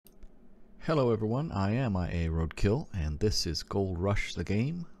Hello everyone, I am IA Roadkill, and this is Gold Rush the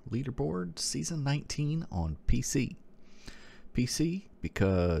Game, Leaderboard Season 19 on PC. PC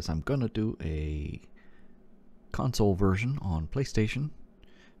because I'm gonna do a console version on PlayStation,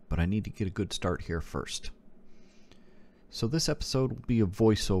 but I need to get a good start here first. So this episode will be a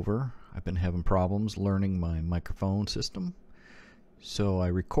voiceover. I've been having problems learning my microphone system, so I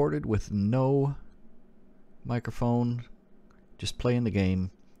recorded with no microphone, just playing the game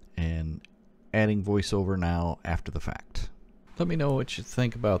and adding voiceover now after the fact. Let me know what you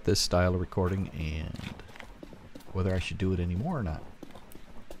think about this style of recording and whether I should do it anymore or not.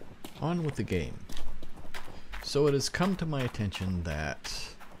 On with the game. So it has come to my attention that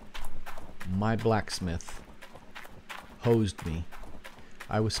my blacksmith hosed me.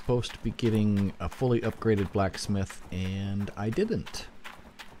 I was supposed to be getting a fully upgraded blacksmith and I didn't.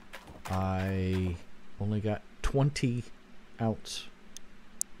 I only got 20 ounce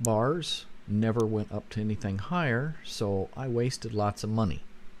bars. Never went up to anything higher, so I wasted lots of money.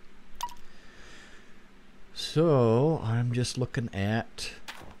 So I'm just looking at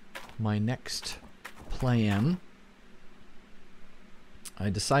my next plan. I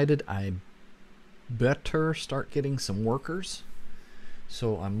decided I better start getting some workers,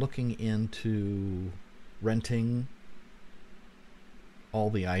 so I'm looking into renting all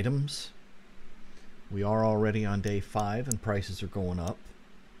the items. We are already on day 5 and prices are going up.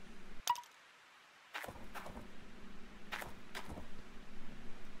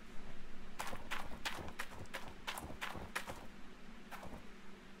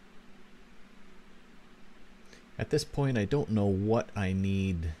 At this point, I don't know what I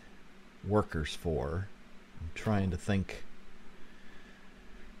need workers for. I'm trying to think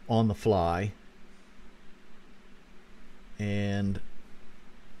on the fly. And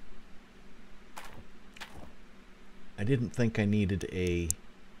I didn't think I needed a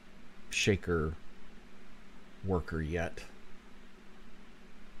shaker worker yet.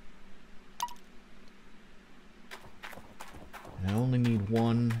 And I only need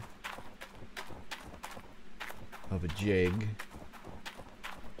one of a jig,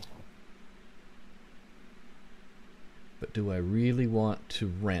 but do I really want to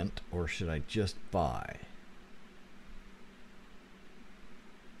rent or should I just buy?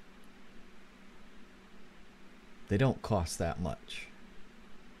 They don't cost that much.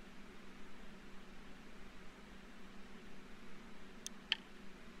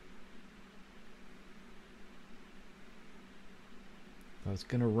 If I was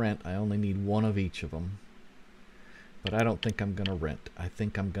gonna rent, I only need one of each of them. But I don't think I'm going to rent. I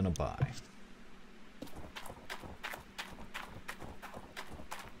think I'm going to buy.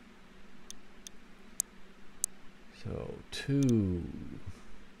 So 2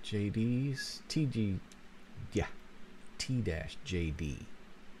 JDs, T-JD.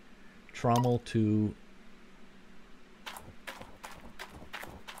 Trommel to,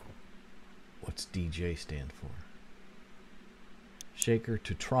 what's DJ stand for? Shaker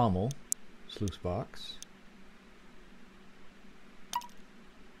to trommel, sluice box.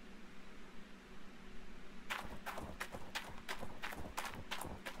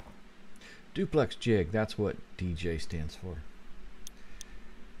 Duplex jig, that's what DJ stands for.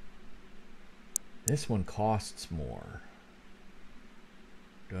 This one costs more.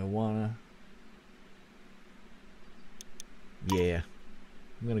 Do I wanna? Yeah,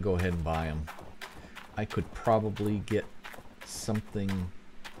 I'm gonna go ahead and buy them. I could probably get something,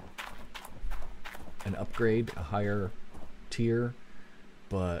 an upgrade, a higher tier,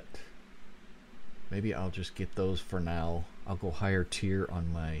 but maybe I'll just get those for now. I'll go higher tier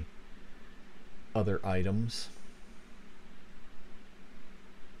on my other items.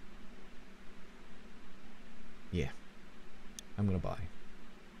 Yeah, I'm gonna buy.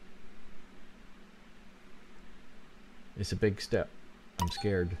 It's a big step. I'm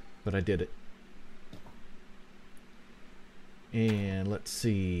scared, but I did it. And let's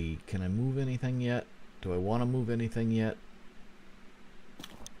see, can I move anything yet? Do I want to move anything yet?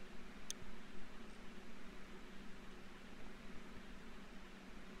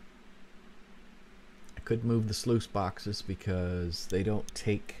 Could move the sluice boxes because they don't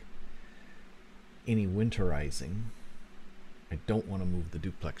take any winterizing. I don't want to move the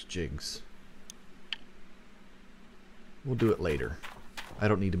duplex jigs. We'll do it later. I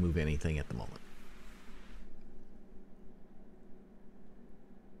don't need to move anything at the moment.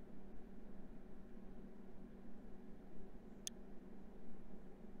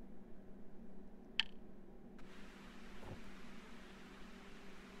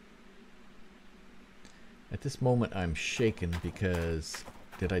 At this moment, I'm shaken because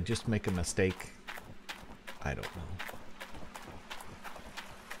did I just make a mistake? I don't know.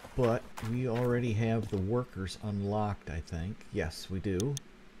 But we already have the workers unlocked, I think. Yes, we do.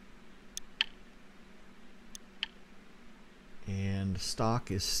 And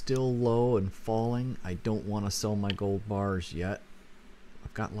stock is still low and falling. I don't want to sell my gold bars yet.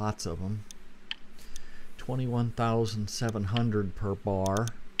 I've got lots of them. 21,700 per bar.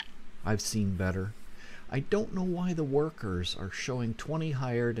 I've seen better. I don't know why the workers are showing 20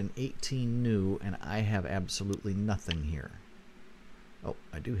 hired and 18 new, and I have absolutely nothing here. Oh,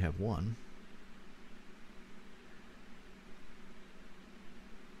 I do have one.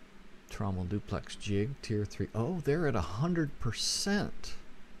 Trommel duplex jig, tier 3. Oh, they're at 100%.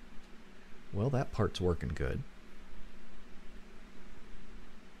 Well, that part's working good.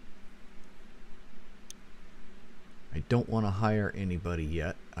 I don't want to hire anybody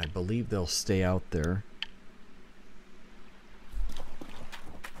yet. I believe they'll stay out there.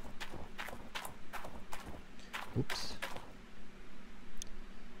 Oops.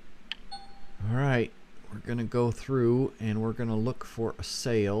 All right, we're going to go through and we're going to look for a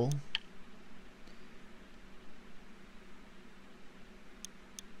sale.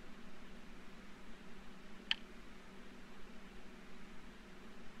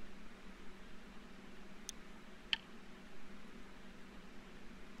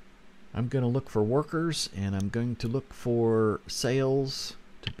 I'm going to look for workers, and I'm going to look for sales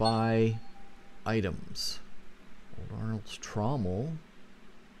to buy items. Old Arnold's Trommel.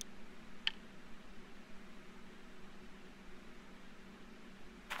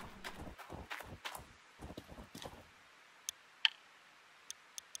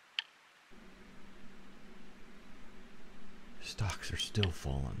 Stocks are still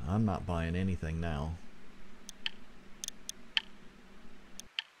falling. I'm not buying anything now.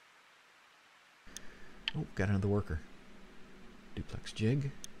 Oh, got another worker. Duplex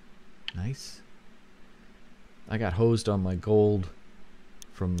jig. Nice. I got hosed on my gold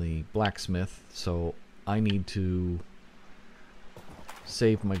from the blacksmith, so I need to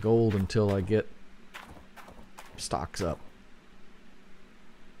save my gold until I get stocks up.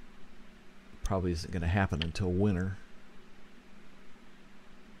 Probably isn't going to happen until winter.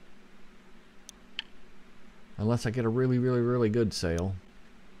 Unless I get a really, really, really good sale.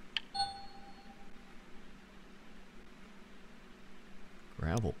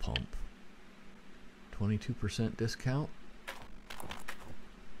 Gravel pump. 22% discount.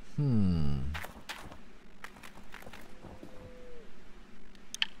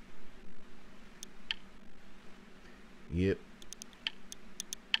 Yep.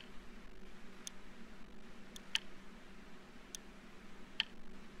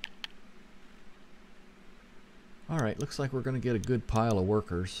 Alright, looks like we're going to get a good pile of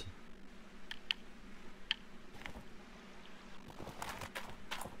workers.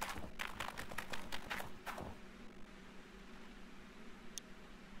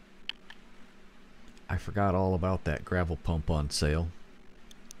 I forgot all about that gravel pump on sale.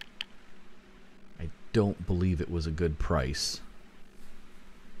 I don't believe it was a good price.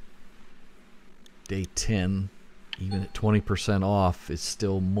 Day 10, even at 20% off, is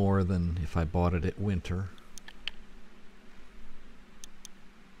still more than if I bought it at winter.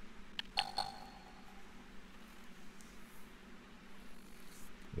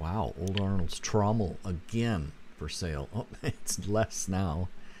 Wow, Old Arnold's Trommel again for sale. Oh, it's less now.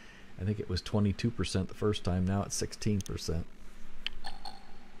 I think it was 22% the first time. Now it's 16%.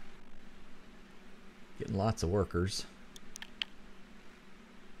 Getting lots of workers.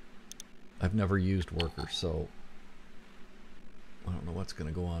 I've never used workers, so I don't know what's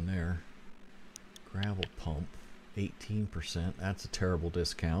going to go on there. Gravel pump, 18%. That's a terrible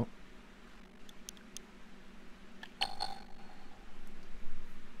discount.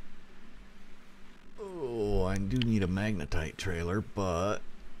 Oh, I do need a magnetite trailer, but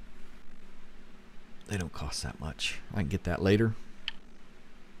they don't cost that much. I can get that later.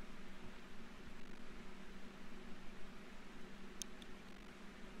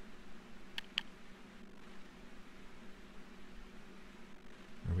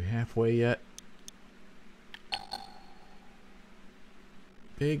 Are we halfway yet?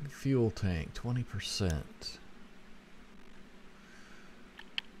 Big fuel tank, 20%.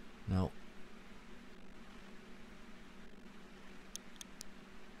 No.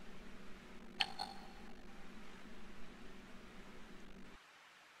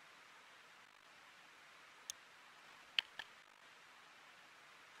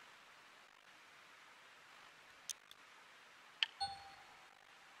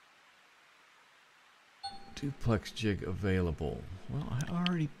 Duplex jig available. Well, I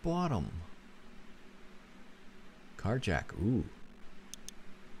already bought them. Carjack. Ooh.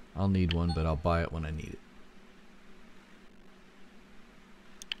 I'll need one, but I'll buy it when I need it.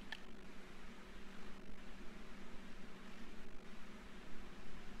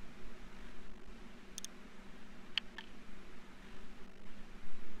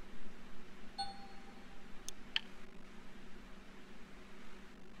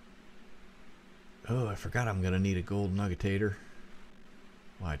 Oh, I forgot I'm going to need a gold nuggetator.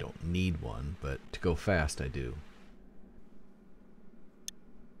 Well, I don't need one, but to go fast I do.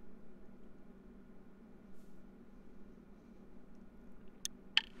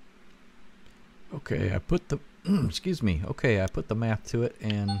 Okay, I put the excuse me. Okay, I put the math to it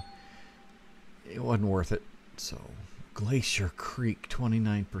and it wasn't worth it. So, Glacier Creek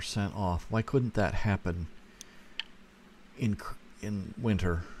 29% off. Why couldn't that happen in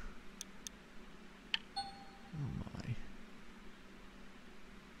winter? Oh my.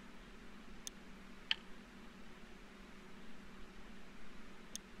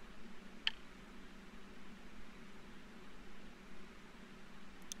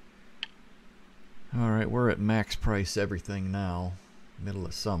 Alright, we're at max price everything now. Middle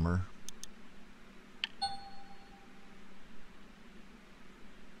of summer.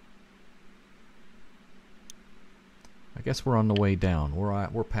 I guess we're on the way down.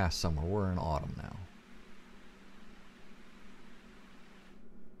 We're past summer. We're in autumn now.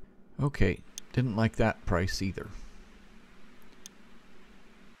 Okay, didn't like that price either.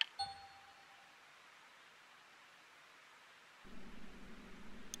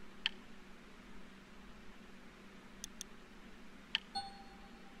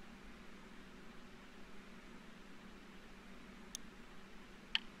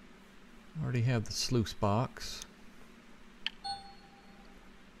 Already have the sluice box.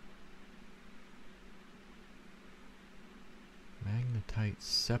 Magnetite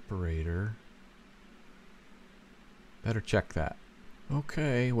separator. Better check that.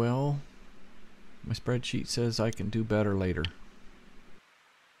 Okay, well, my spreadsheet says I can do better later.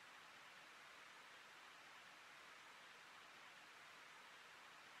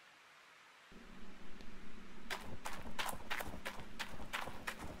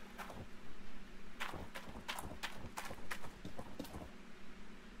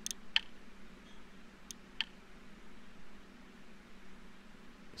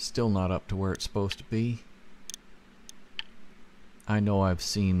 Still not up to where it's supposed to be. I know I've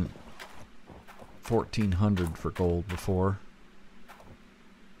seen 1400 for gold before.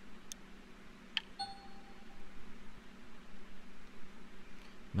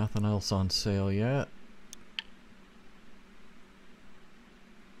 Nothing else on sale yet.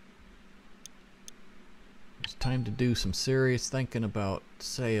 It's time to do some serious thinking about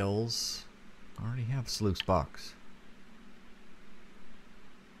sales. I already have sluice box.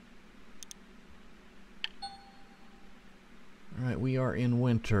 Alright, we are in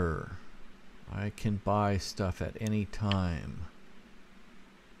winter. I can buy stuff at any time.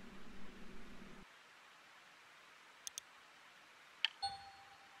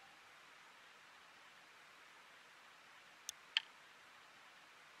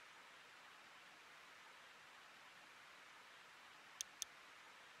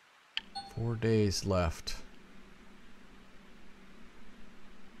 Four days left.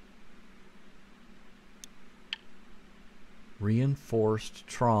 Reinforced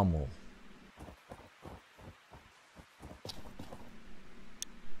trommel.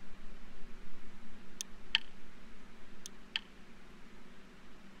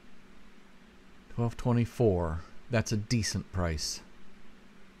 $12.24. That's a decent price.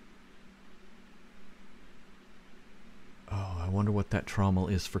 Oh, I wonder what that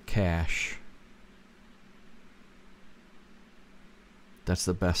trommel is for cash. That's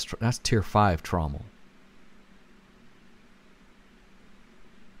the best. That's tier 5 trommel.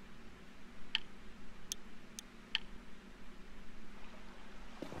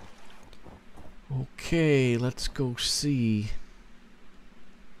 Okay, let's go see.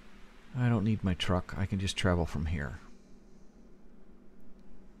 I don't need my truck. I can just travel from here.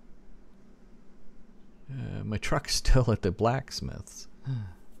 My truck's still at the blacksmith's.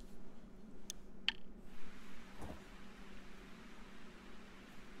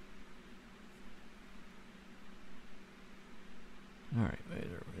 Alright,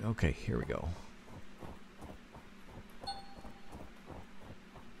 okay, here we go.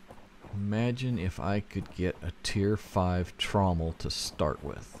 Imagine if I could get a tier 5 trommel to start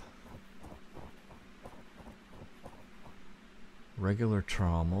with. Regular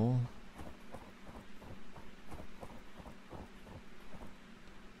trommel.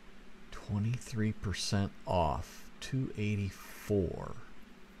 23% off. $284.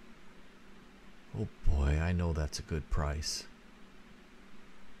 Oh boy, I know that's a good price.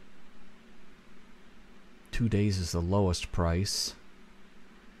 2 days is the lowest price.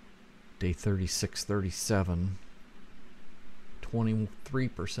 Day 36, 37.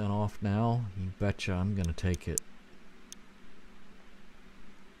 23% off now. You betcha I'm gonna take it.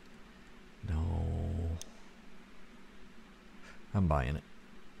 No. I'm buying it.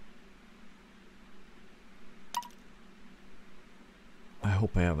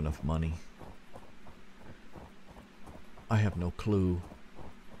 hope I have enough money. I have no clue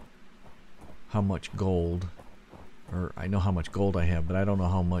how much gold, or I know how much gold I have, but I don't know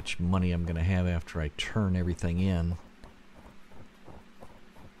how much money I'm going to have after I turn everything in.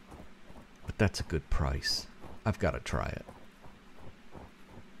 But that's a good price. I've got to try it.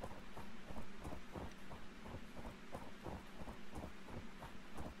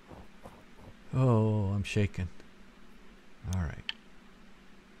 Oh, I'm shaking. All right.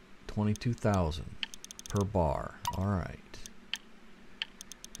 22,000 per bar. All right.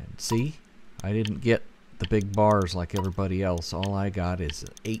 And see, I didn't get the big bars like everybody else. All I got is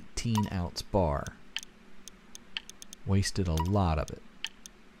an 18-ounce bar. Wasted a lot of it.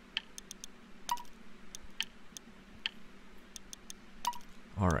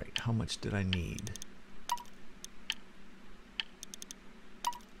 All right, how much did I need?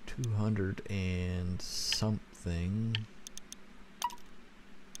 200 and something.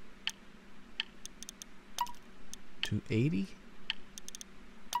 280?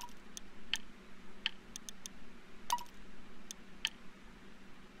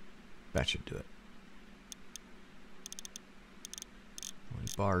 That should do it. How many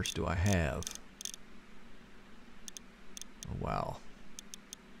bars do I have? Oh, wow.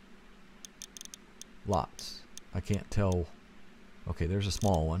 Lots. I can't tell. Okay, there's a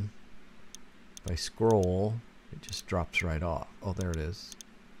small one. If I scroll, it just drops right off. Oh, there it is.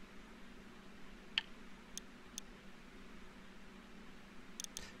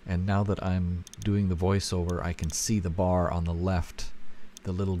 And now that I'm doing the voiceover, I can see the bar on the left,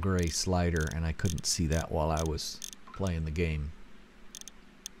 the little gray slider, and I couldn't see that while I was playing the game.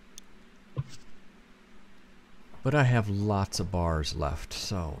 But I have lots of bars left,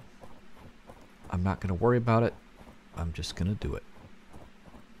 so I'm not going to worry about it. I'm just going to do it.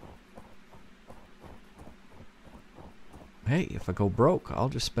 Hey, if I go broke, I'll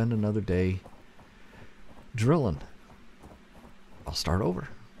just spend another day drilling. I'll start over.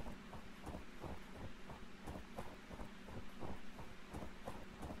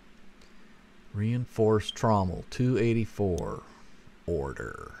 Reinforced trommel, 284.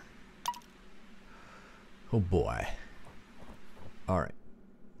 Order. Oh boy. Alright.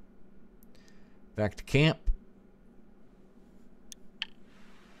 Back to camp.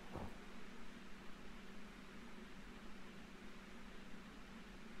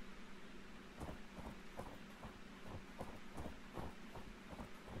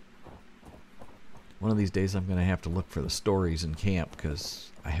 One of these days I'm going to have to look for the stories in camp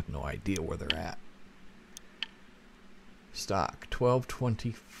because I have no idea where they're at. Stock,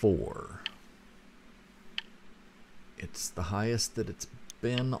 1224. It's the highest that it's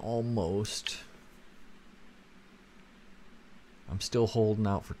been almost. I'm still holding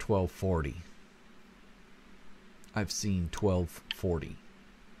out for 1240. I've seen 1240.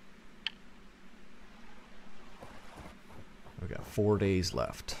 We've got 4 days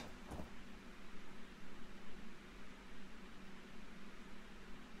left.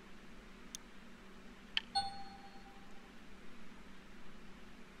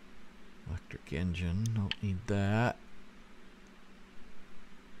 Electric engine, don't need that.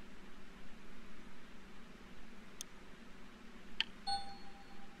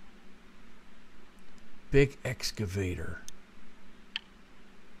 Big excavator.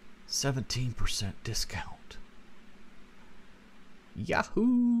 17% discount.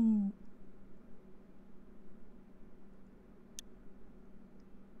 Yahoo!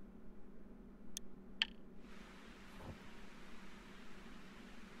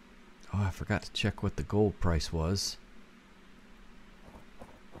 Oh, I forgot to check what the gold price was.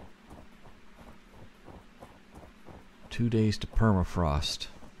 Two days to permafrost.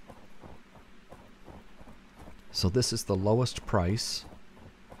 So this is the lowest price,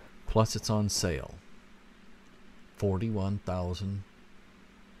 plus it's on sale. 41,000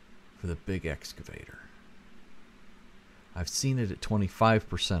 for the big excavator. I've seen it at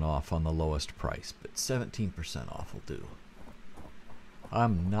 25% off on the lowest price, but 17% off will do.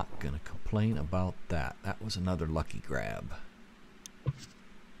 I'm not going to complain about that. That was another lucky grab.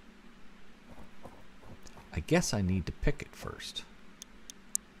 I guess I need to pick it first.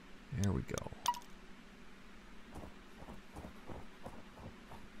 There we go.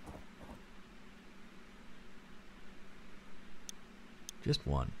 Just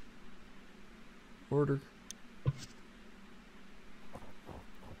one. Order.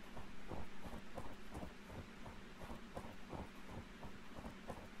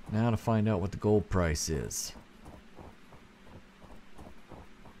 Now to find out what the gold price is.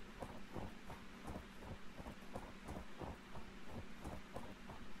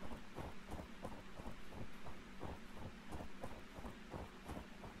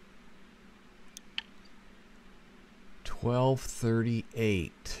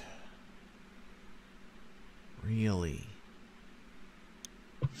 1238. Really?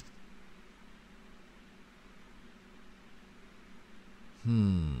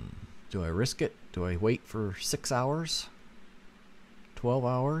 Do I risk it? Do I wait for 6 hours? 12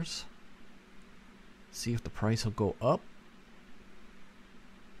 hours? See if the price will go up?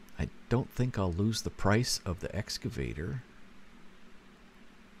 I don't think I'll lose the price of the excavator.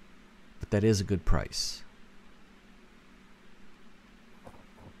 But that is a good price.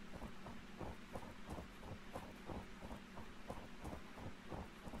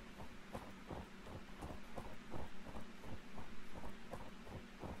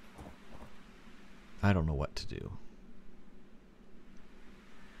 I don't know what to do.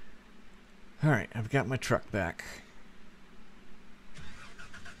 Alright, I've got my truck back.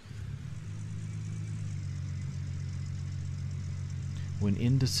 When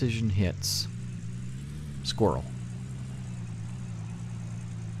indecision hits, squirrel.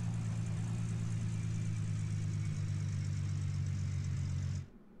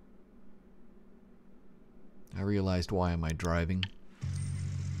 I realized, why am I driving?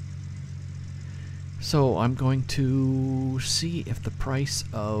 So I'm going to see if the price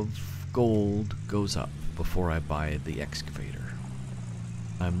of gold goes up before I buy the excavator.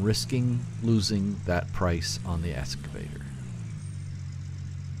 I'm risking losing that price on the excavator.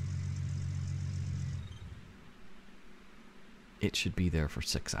 It should be there for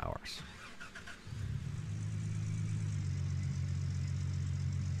 6 hours.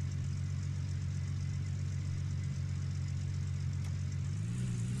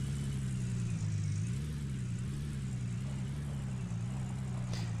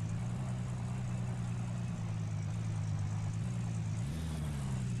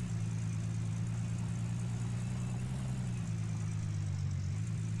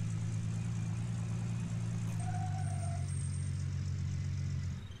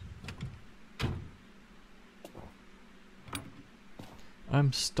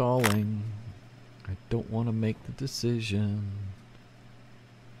 I'm stalling. I don't want to make the decision.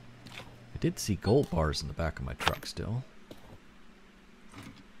 I did see gold bars in the back of my truck still.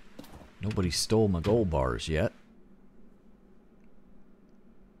 Nobody stole my gold bars yet.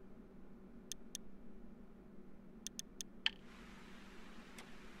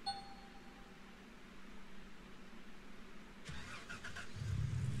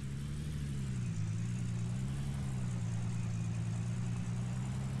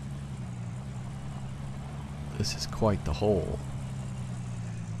 This is quite the hole.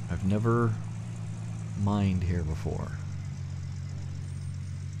 I've never mined here before.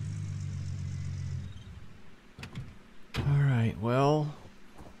 Alright, well,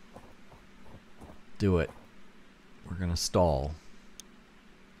 do it. We're gonna stall.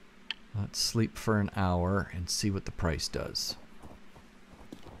 Let's sleep for an hour and see what the price does.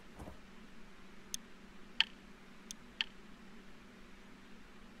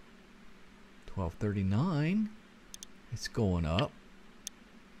 $12.39. It's going up.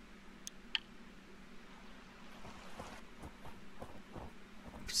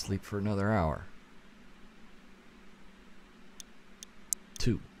 Sleep for another hour.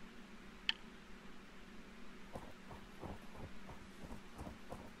 2.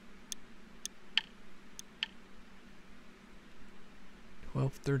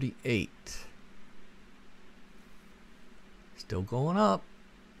 $12.38. Still going up.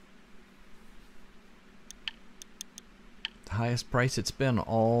 Highest price it's been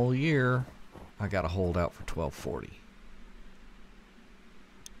all year. I gotta hold out for $12.40.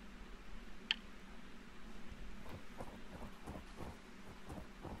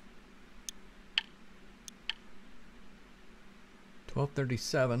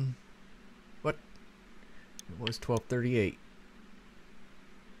 $12.37. What? It was $12.38.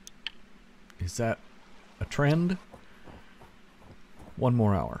 Is that a trend? One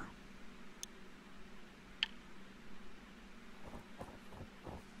more hour.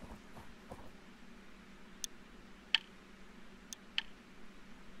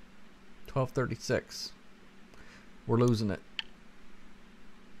 $12.36. We're losing it.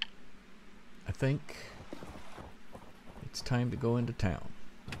 I think it's time to go into town.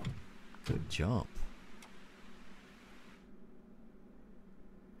 Good jump.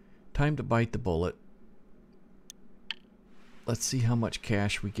 Time to bite the bullet. Let's see how much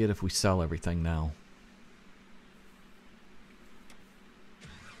cash we get if we sell everything now.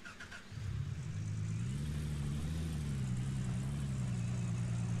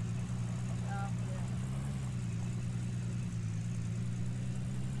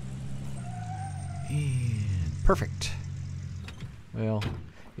 And perfect. Well,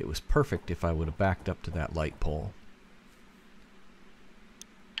 it was perfect if I would have backed up to that light pole.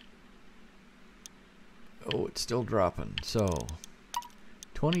 Oh, it's still dropping. So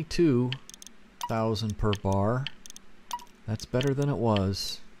 22,000 per bar. That's better than it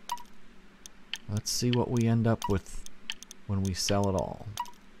was. Let's see what we end up with when we sell it all.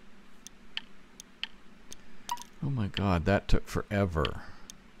 Oh my god, that took forever.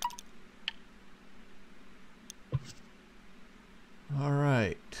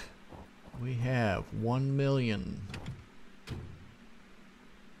 Alright. We have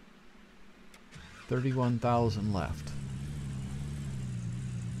 1,031,000 left.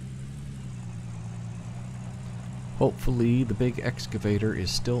 Hopefully the big excavator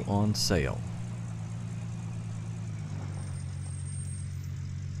is still on sale.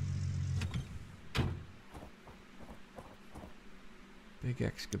 Big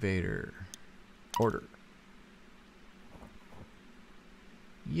excavator. Order.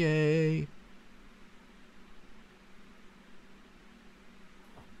 Yay! I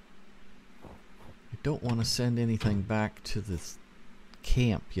don't want to send anything back to the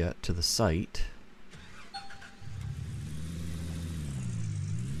camp yet, to the site.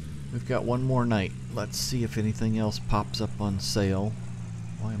 We've got one more night. Let's see if anything else pops up on sale.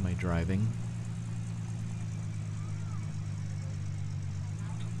 Why am I driving?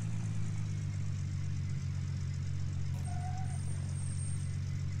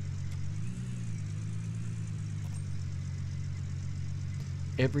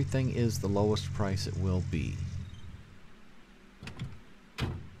 Everything is the lowest price it will be.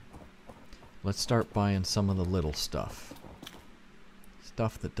 Let's start buying some of the little stuff.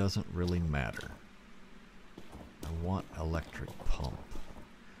 Stuff that doesn't really matter. I want electric pump.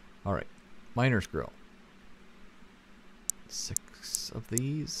 Alright, miner's grill. 6 of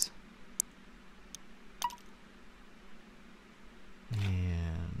these.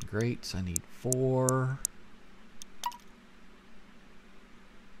 And grates, I need 4.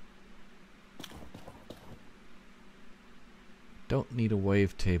 Don't need a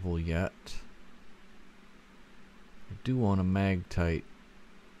wave table yet. I do want a magnetite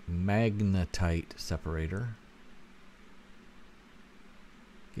separator.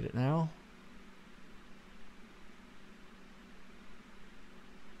 Get it now?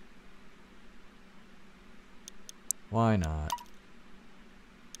 Why not?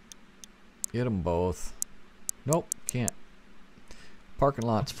 Get them both. Nope, can't. Parking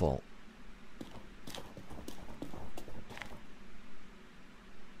lot's full.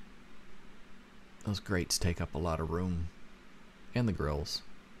 Those grates take up a lot of room. And the grills.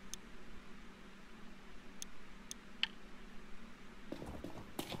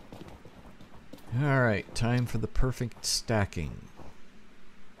 Alright, time for the perfect stacking.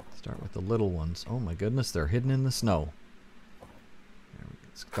 Start with the little ones. Oh my goodness, they're hidden in the snow. There, we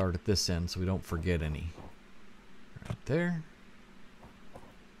can start at this end so we don't forget any. Right there.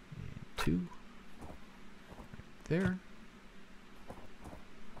 And 2. Right there.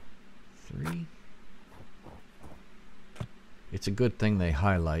 3. It's a good thing they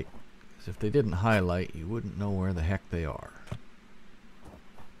highlight, because if they didn't highlight, you wouldn't know where the heck they are.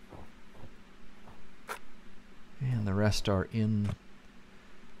 And the rest are in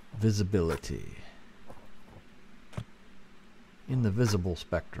visibility. In the visible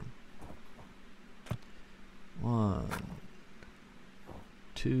spectrum. 1,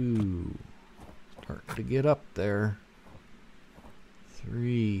 2, starting to get up there.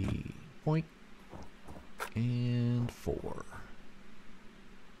 3, point, and 4.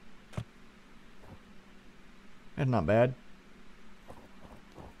 That's not bad.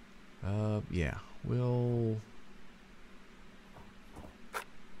 Yeah, we'll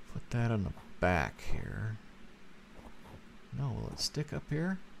put that on the back here. No, will it stick up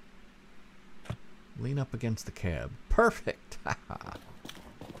here? Lean up against the cab. Perfect!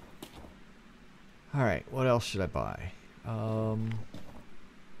 Alright, what else should I buy?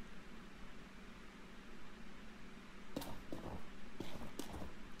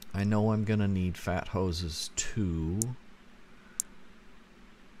 I know I'm gonna need fat hoses too.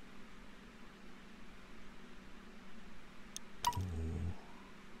 Ooh.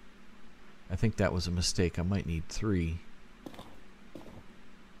 I think that was a mistake. I might need 3.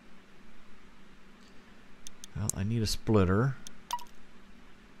 Well, I need a splitter.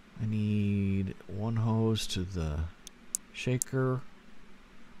 I need 1 hose to the shaker,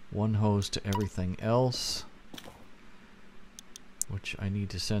 1 hose to everything else, which I need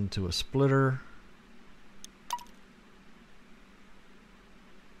to send to a splitter.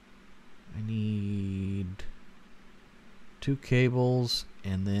 I need 2 cables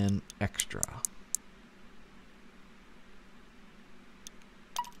and then extra.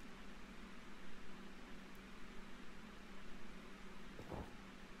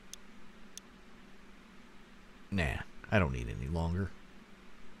 Nah, I don't need any longer.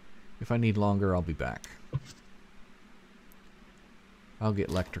 If I need longer, I'll be back. I'll get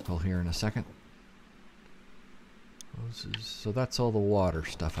electrical here in a second. So that's all the water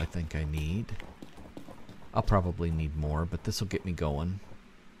stuff I think I need. I'll probably need more, but this will get me going.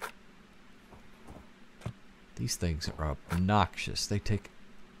 These things are obnoxious. They take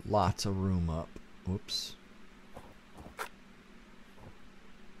lots of room up. Whoops.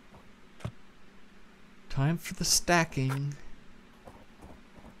 Time for the stacking.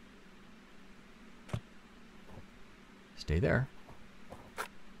 Stay there.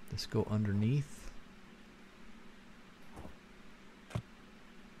 Let's go underneath.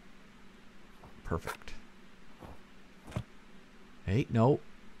 Perfect. Hey, no.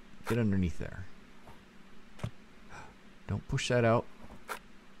 Get underneath there. Don't push that out.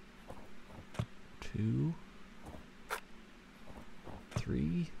 2,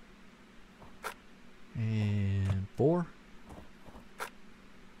 3, and 4.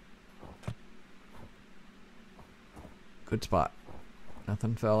 Good spot.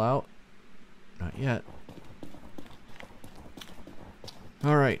 Nothing fell out. Not yet.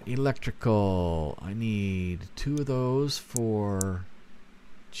 Alright, electrical. I need 2 of those for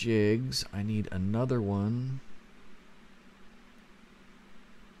jigs. I need another one.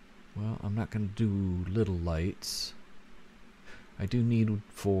 Well, I'm not going to do little lights. I do need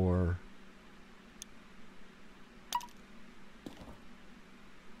for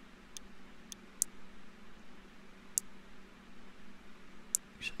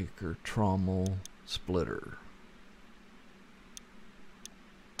shaker, trommel, splitter.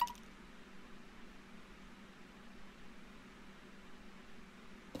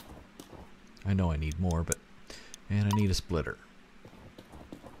 I know I need more, but... And I need a splitter.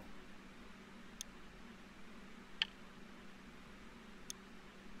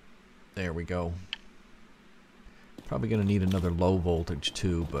 There we go. Probably going to need another low voltage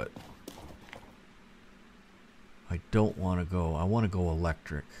too, but... I don't want to go... I want to go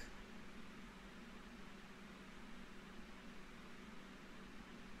electric.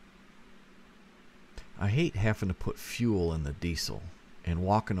 I hate having to put fuel in the diesel. And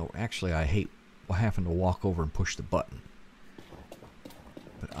walking over... Actually, I hate having to walk over and push the button.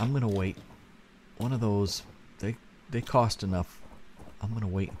 But I'm going to wait. One of those... They cost enough. I'm going to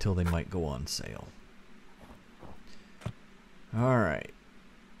wait until they might go on sale. Alright.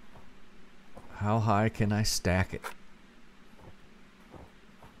 How high can I stack it?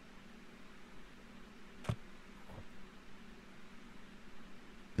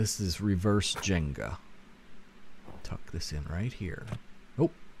 This is reverse Jenga. Tuck this in right here.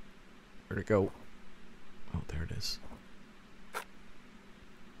 Oh, where'd it go? Oh, there it is.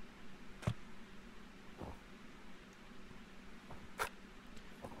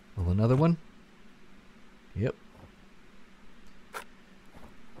 Well, another one? Yep.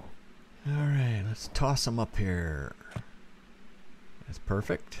 Alright, let's toss them up here. That's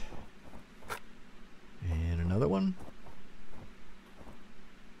perfect. And another one.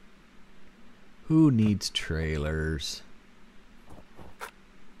 Who needs trailers?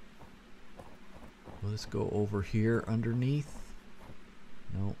 Let's go over here underneath.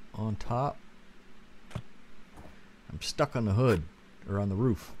 No, on top. I'm stuck on the hood. Or on the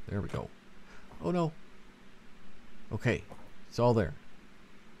roof. There we go. Oh no. Okay. It's all there.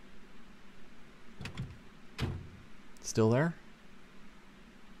 Still there?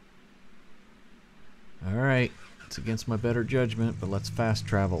 Alright. It's against my better judgment, but let's fast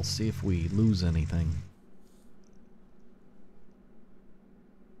travel. See if we lose anything.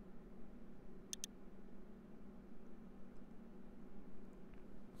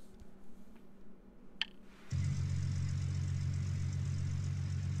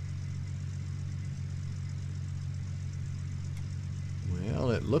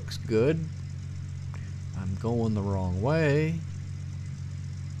 Well, it looks good. I'm going the wrong way.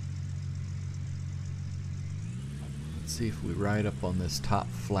 Let's see if we ride up on this top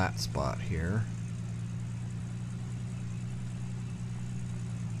flat spot here.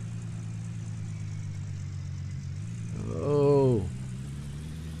 Oh,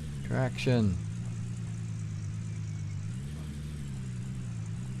 traction.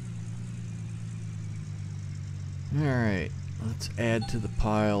 All right, let's add to the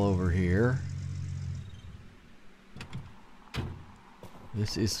pile over here.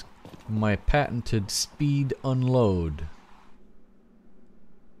 This is my patented speed unload.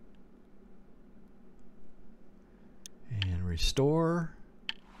 And restore.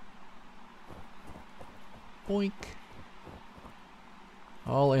 Boink.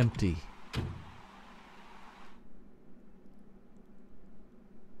 All empty.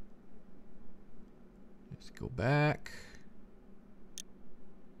 Just Go back.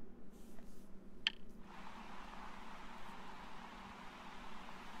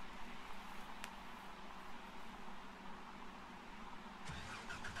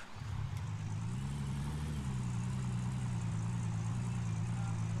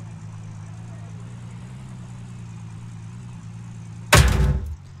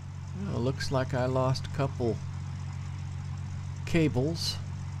 Well, looks like I lost a couple cables.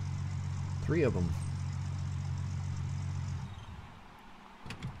 3 of them.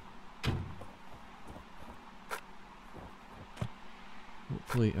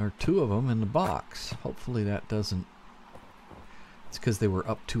 Hopefully, or 2 of them in the box. Hopefully that doesn't... It's because they were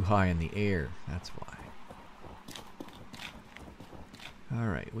up too high in the air. That's why.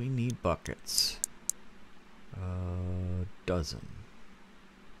 Alright, we need buckets. A dozen.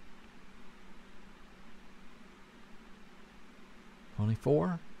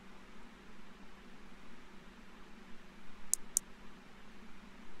 $24?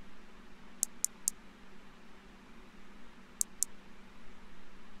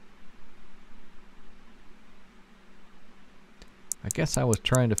 I guess I was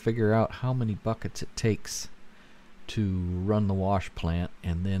trying to figure out how many buckets it takes to run the wash plant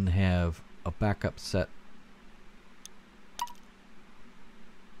and then have a backup set.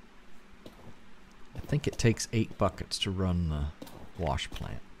 I think it takes 8 buckets to run the wash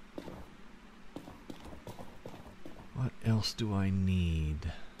plant. What else do I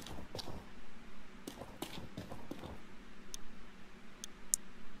need?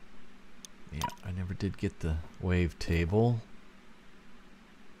 Yeah, I never did get the wave table.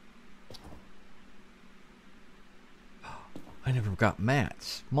 I never got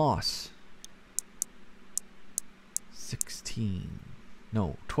mats. Moss. 16.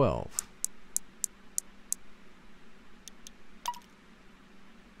 No, 12.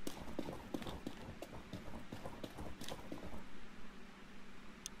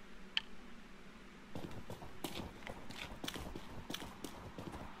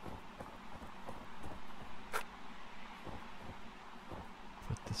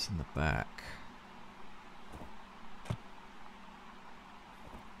 Put this in the back.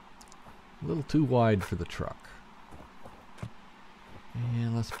 A little too wide for the truck.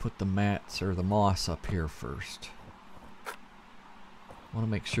 And let's put the mats or the moss up here first. I want to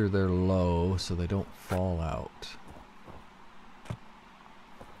make sure they're low so they don't fall out.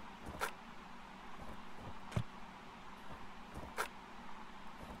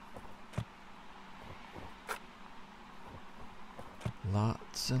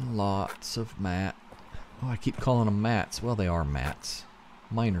 Lots and lots of mat. Oh, I keep calling them mats. Well, they are mats.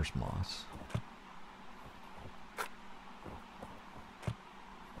 Miner's moss.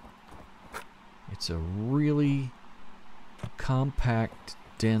 It's a really compact,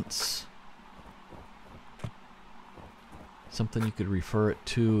 dense, something you could refer it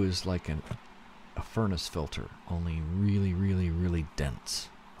to as like a furnace filter, only really, really, really dense.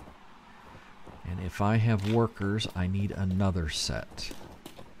 And if I have workers, I need another set.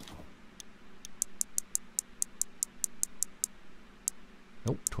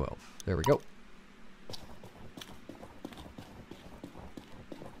 Nope, 12. There we go.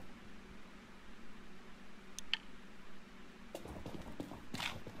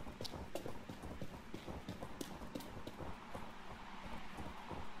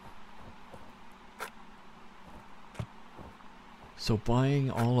 So buying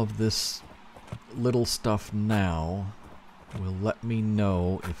all of this little stuff now will let me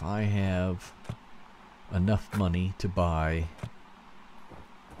know if I have enough money to buy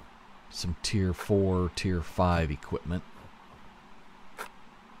some tier 4, tier 5 equipment,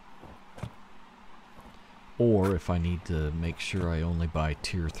 or if I need to make sure I only buy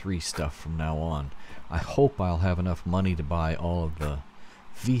tier 3 stuff from now on. I hope I'll have enough money to buy all of the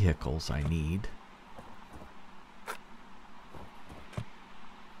vehicles I need.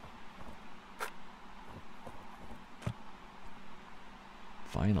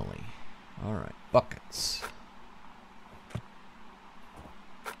 Finally. Alright, buckets.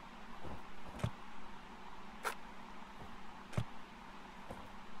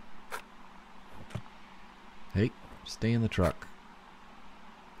 Hey, stay in the truck.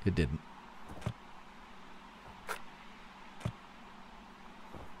 It didn't.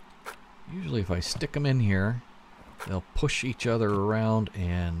 Usually if I stick them in here, they'll push each other around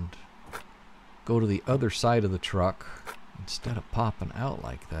and go to the other side of the truck instead of popping out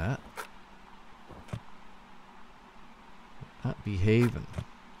like that. Not behaving.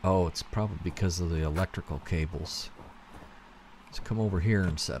 Oh, it's probably because of the electrical cables. Let's come over here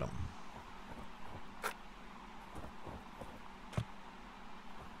and set them.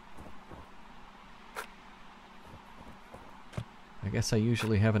 guess I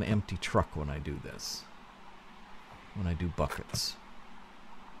usually have an empty truck when I do this. When I do buckets.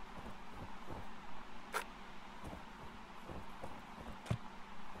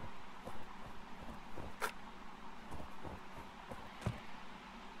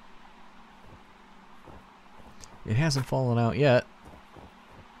 It hasn't fallen out yet.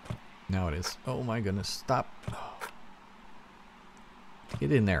 Now it is. Oh my goodness, stop.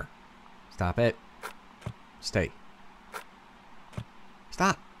 Get in there. Stop it. Stay.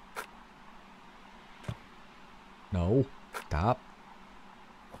 Stop. No. Stop.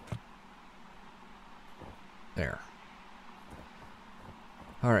 There.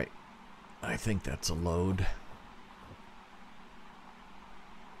 Alright. I think that's a load.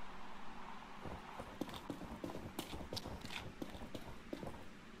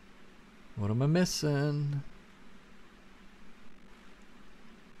 What am I missing?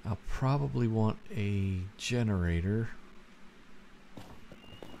 I'll probably want a generator.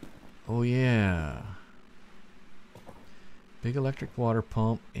 Oh yeah. Big electric water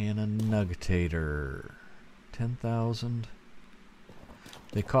pump and a nuggetator. 10,000.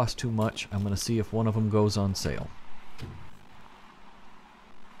 They cost too much. I'm going to see if one of them goes on sale.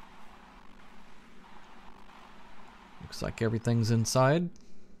 Looks like everything's inside.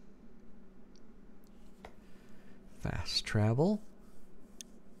 Fast travel.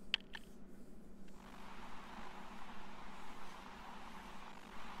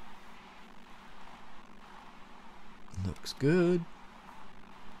 Looks good.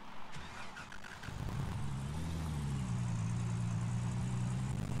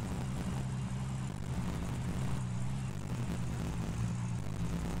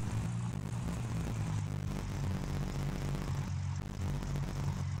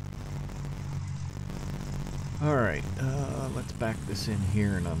 Alright, let's back this in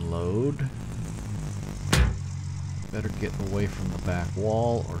here and unload. Better get away from the back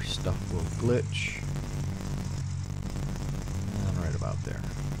wall or stuff will glitch. And right about there.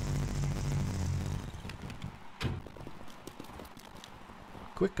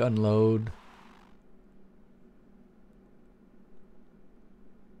 Quick unload.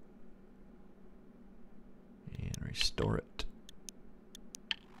 And restore it.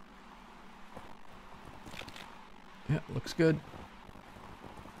 Yeah, looks good.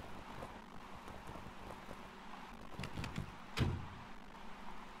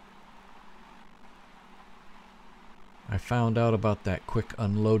 I found out about that quick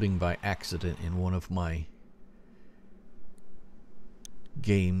unloading by accident in one of my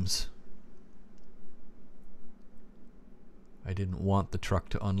games. I didn't want the truck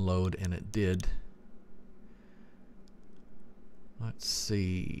to unload and it did. Let's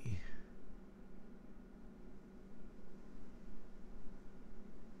see.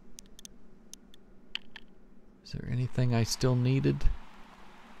 Is there anything I still needed?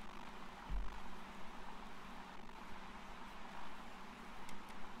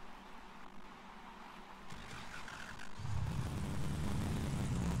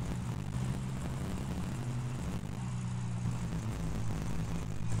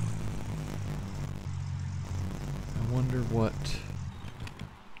 I wonder what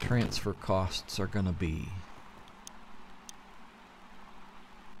transfer costs are going to be.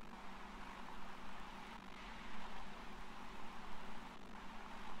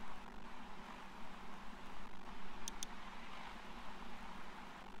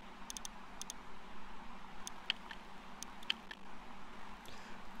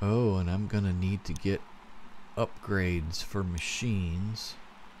 Oh, and I'm gonna need to get upgrades for machines.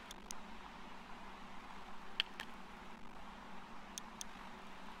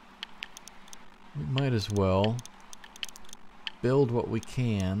 We might as well build what we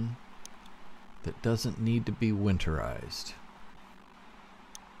can that doesn't need to be winterized.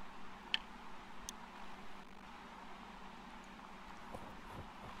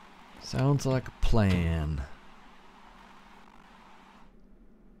 Sounds like a plan.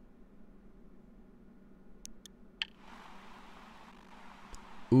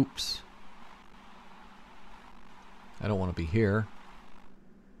 Oops. I don't want to be here.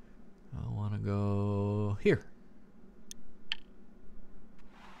 I want to go here.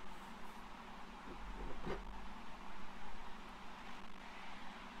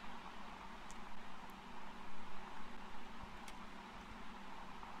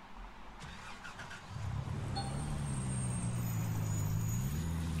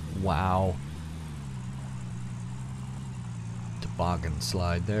 Wow. Toboggan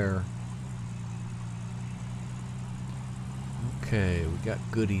slide there. Okay, we got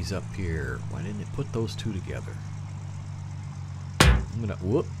goodies up here. Why didn't it put those two together? I'm gonna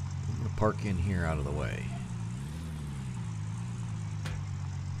park in here out of the way.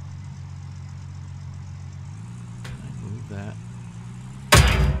 that.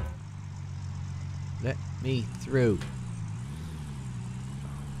 Let me through.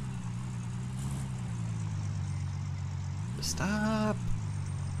 Stop!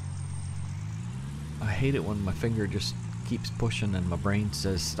 I hate it when my finger just keeps pushing and my brain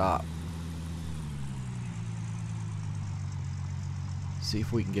says stop. See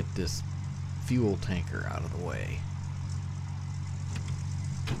if we can get this fuel tanker out of the way.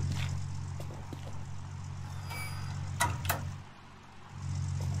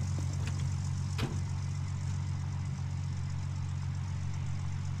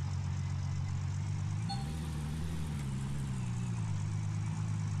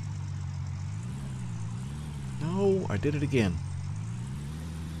 No, I did it again.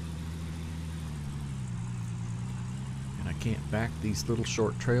 And I can't back these little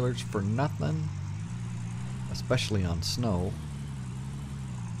short trailers for nothing, especially on snow.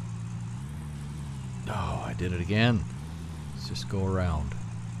 Oh, I did it again. Let's just go around.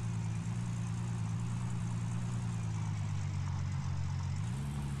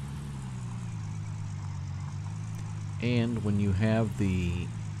 And when you have the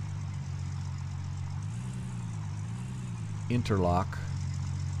interlock,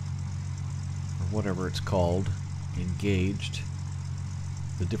 or whatever it's called, engaged,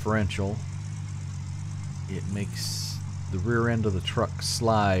 the differential, it makes the rear end of the truck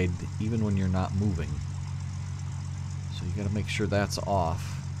slide even when you're not moving. So you got to make sure that's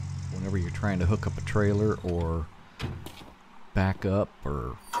off whenever you're trying to hook up a trailer or back up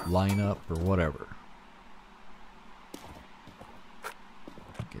or line up or whatever.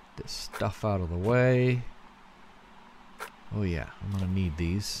 Get this stuff out of the way. Oh yeah, I'm gonna need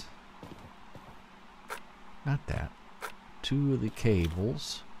these. Not that. 2 of the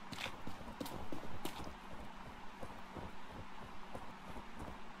cables.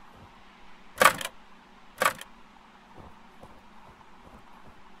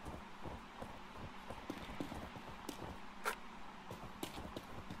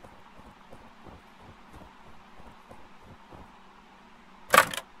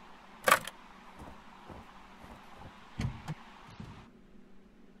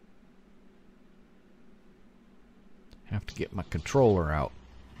 Have to get my controller out.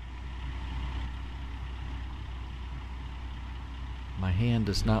 My hand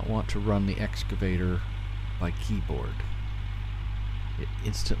does not want to run the excavator by keyboard. It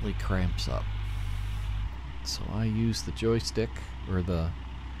instantly cramps up. So I use the joystick or the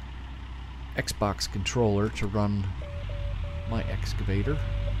Xbox controller to run my excavator.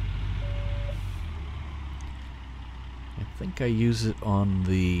 I think I use it on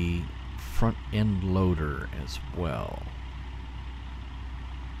the front end loader as well.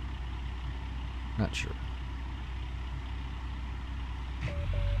 Not sure.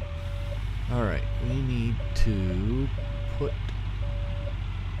 Alright, we need to put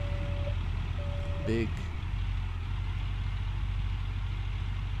big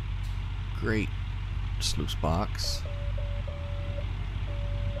great sluice box .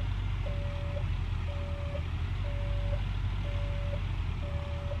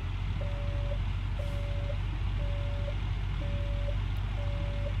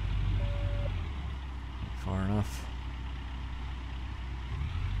 Far enough.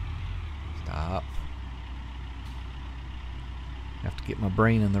 Stop. Have to get my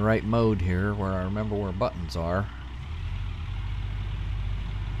brain in the right mode here where I remember where buttons are.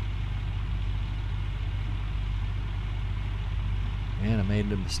 And I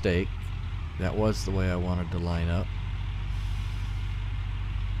made a mistake. That was the way I wanted to line up.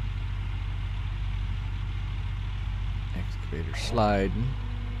 Excavator sliding.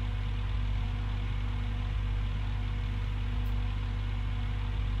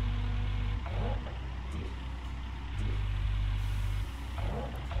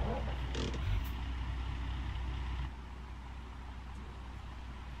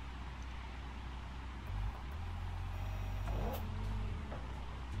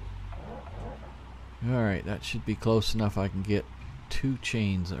 Alright, that should be close enough. I can get 2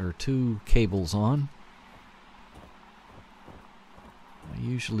 chains or 2 cables on. I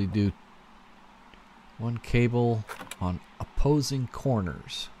usually do 1 cable on opposing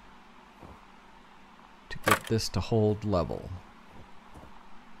corners to get this to hold level.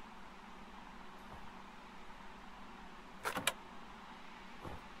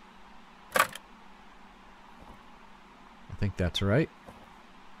 I think that's right.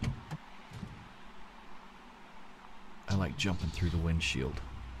 I like jumping through the windshield.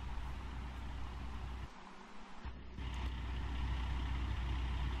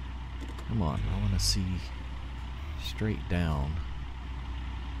 Come on, I want to see straight down.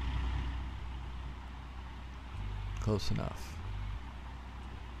 Close enough.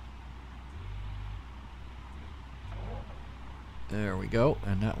 There we go,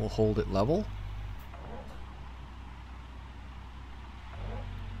 and that will hold it level.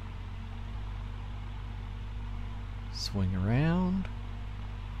 Swing around.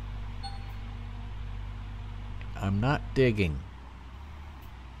 I'm not digging.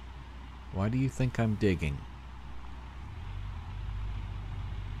 Why do you think I'm digging?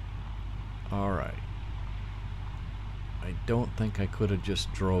 Alright. I don't think I could have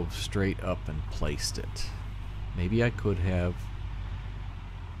just drove straight up and placed it. Maybe I could have.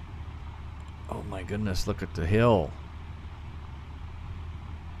 Oh my goodness, look at the hill.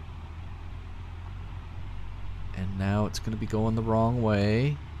 And now it's going to be going the wrong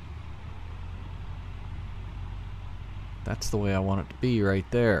way. That's the way I want it to be right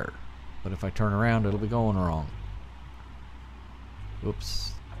there. But if I turn around, it'll be going wrong.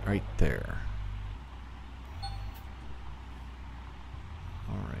 Oops, right there.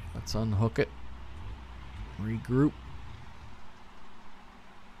 Alright, let's unhook it. Regroup.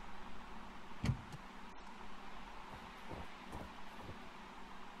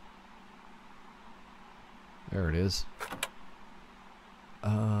 There it is.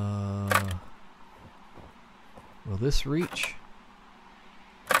 Will this reach?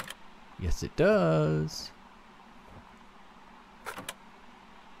 Yes, it does.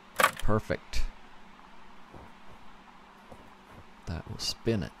 Perfect. That will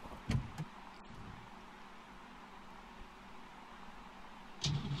spin it.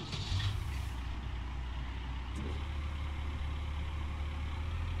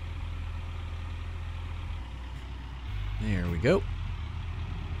 There we go.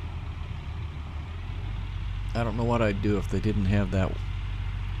 I don't know what I'd do if they didn't have that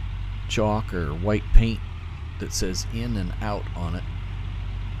chalk or white paint that says in and out on it.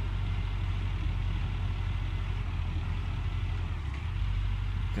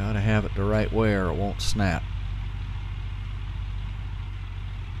 Gotta have it the right way or it won't snap.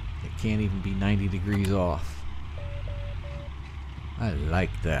 It can't even be 90 degrees off. I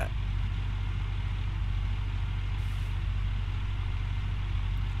like that.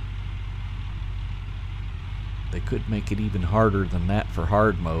 They could make it even harder than that for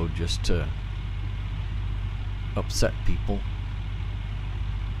hard mode just to upset people.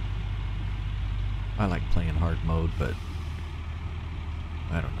 I like playing hard mode, but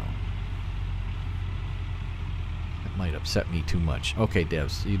I don't know. It might upset me too much. Okay,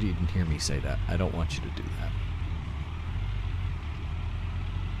 devs, you didn't hear me say that. I don't want you to do that.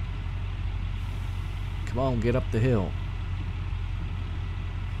 Come on, get up the hill.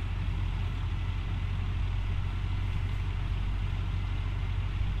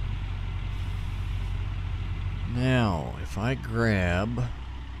 Now, if I grab...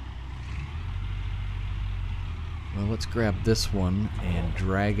 Well, let's grab this one and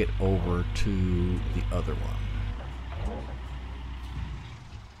drag it over to the other one.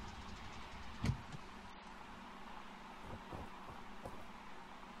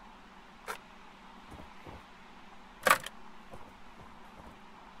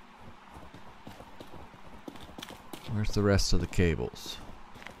 Where's the rest of the cables?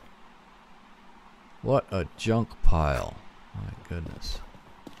 What a junk pile. My goodness.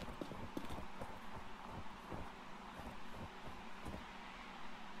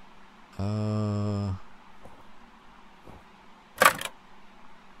 How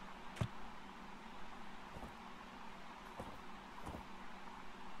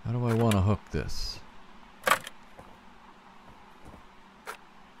do I want to hook this?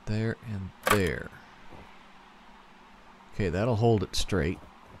 There and there. Okay, that'll hold it straight.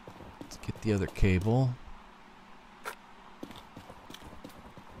 Let's get the other cable.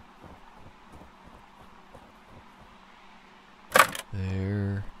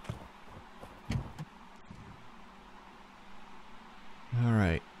 There.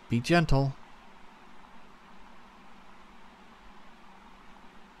 Alright, be gentle.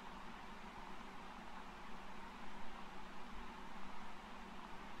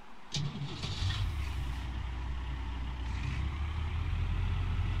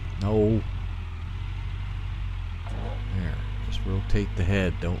 No. There. Just rotate the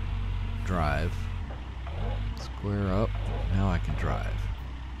head. Don't drive. Square up. Now I can drive.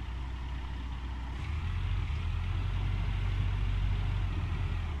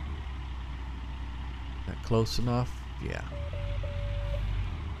 That close enough? Yeah.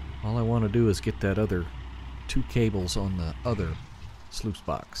 All I want to do is get that other 2 cables on the other sluice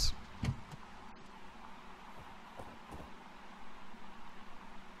box.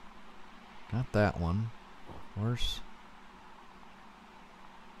 Not that one. Worse.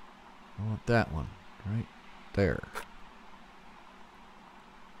 I want that one, right There.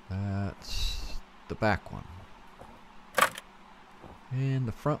 That's the back one. And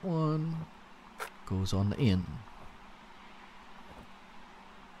the front one goes on the end.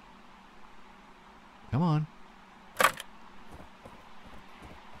 Come on.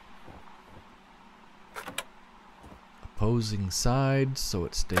 Opposing sides so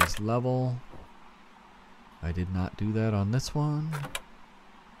it stays level. I did not do that on this one.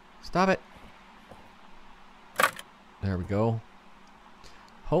 Stop it. There we go.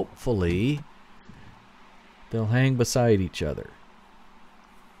 Hopefully they'll hang beside each other.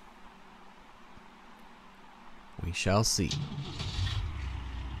 We shall see.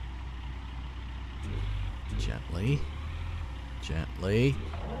 Gently. Gently.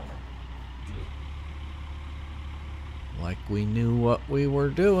 Like we knew what we were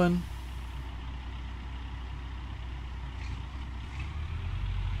doing.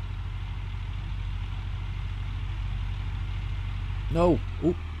 No.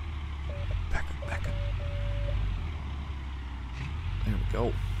 Oop. Back up, back up. There we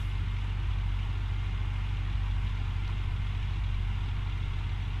go.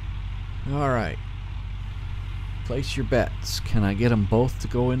 All right. Place your bets. Can I get them both to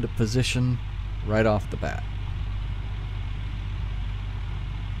go into position right off the bat?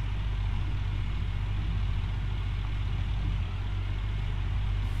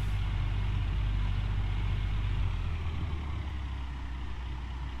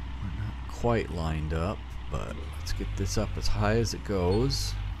 We're not quite lined up, but let's get this up as high as it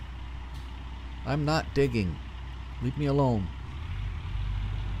goes. I'm not digging. Leave me alone.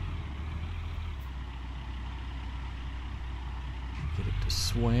 Get it to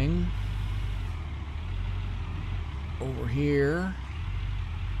swing over here,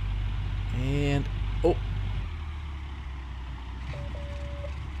 and oh,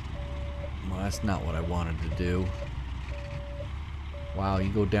 well, that's not what I wanted to do. Wow,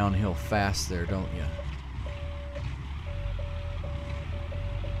 you go downhill fast there, don't you?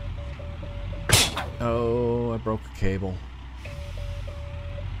 Oh, I broke a cable.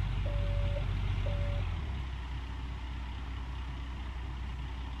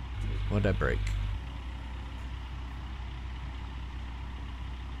 What'd I break?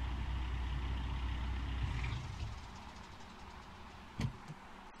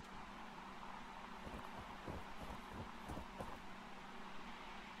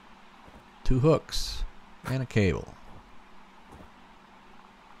 Two hooks and a cable.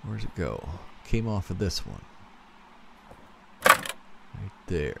 Where's it go? Came off of this one. Right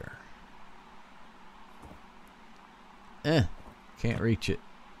there. Can't reach it.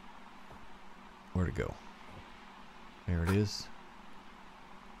 Where'd it go? There it is.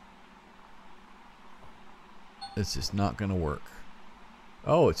 This is not gonna work.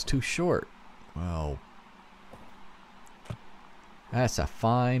 Oh, it's too short. Well, that's a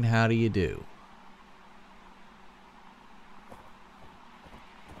fine how do you do.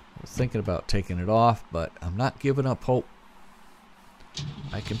 I was thinking about taking it off, but I'm not giving up hope.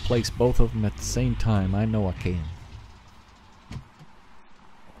 I can place both of them at the same time. I know I can.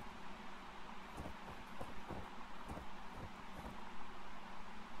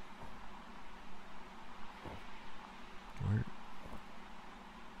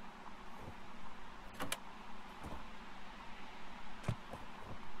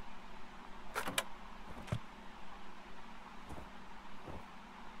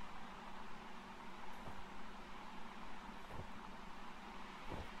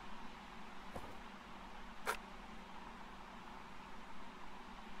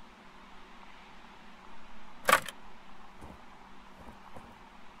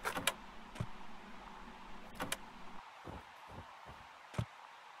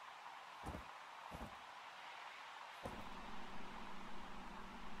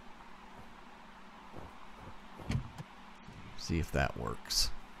 See if that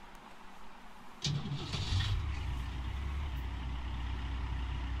works. Let's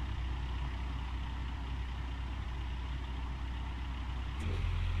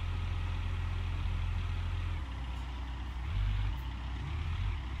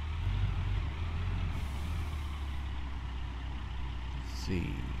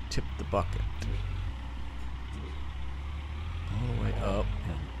see, tip the bucket. All the way up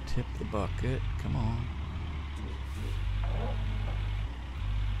and tip the bucket. Come on.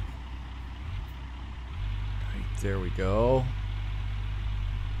 There we go.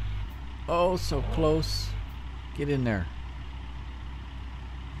 Oh, so close. Get in there.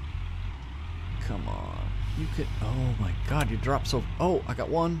 Come on. You could. Oh my God, you dropped so. Oh, I got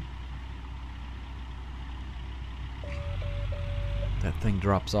one. That thing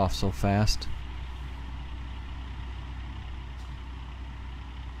drops off so fast.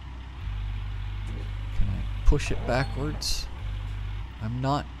 push it backwards. I'm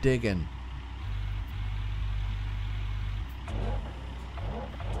not digging.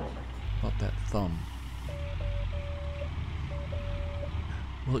 About that thumb.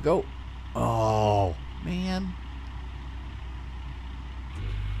 Will it go? Oh, man.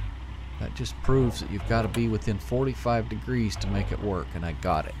 That just proves that you've got to be within 45 degrees to make it work, and I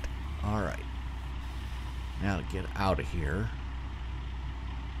got it. Alright. Now to get out of here.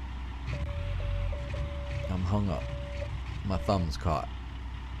 I'm hung up. My thumb's caught.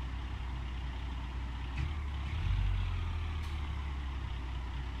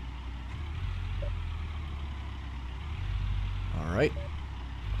 Alright.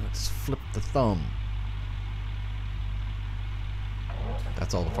 Let's flip the thumb.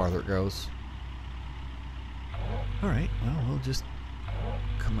 That's all the farther it goes. Alright, well, we'll just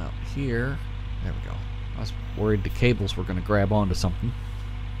come out here. There we go. I was worried the cables were going to grab onto something.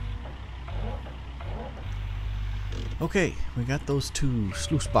 Okay, we got those two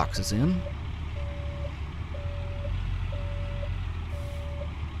sluice boxes in.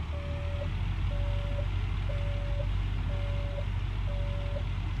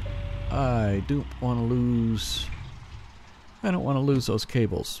 I don't want to lose... I don't want to lose those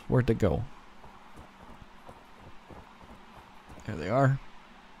cables. Where'd they go? There they are.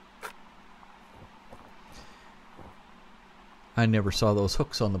 I never saw those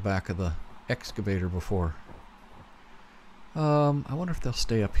hooks on the back of the excavator before. I wonder if they'll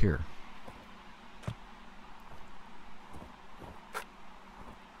stay up here.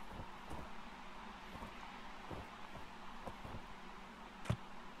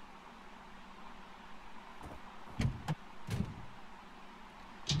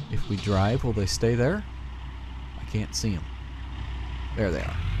 If we drive, will they stay there? I can't see them. There they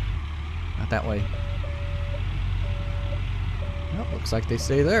are. Not that way. Well, looks like they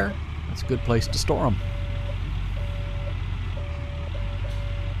stay there. That's a good place to store them.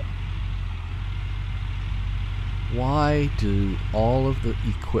 Why do all of the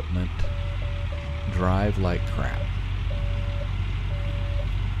equipment drive like crap?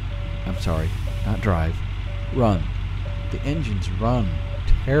 I'm sorry, not drive. Run. The engines run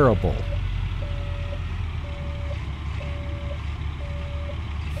terrible.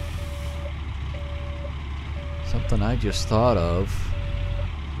 Something I just thought of.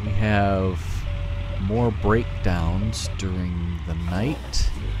 We have more breakdowns during the night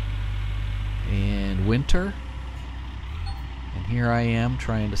and winter. And here I am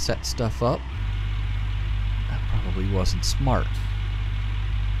trying to set stuff up. That probably wasn't smart.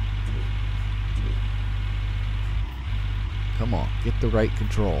 Come on, get the right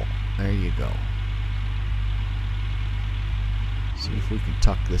control. There you go. See if we can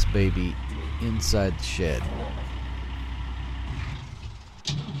tuck this baby inside the shed.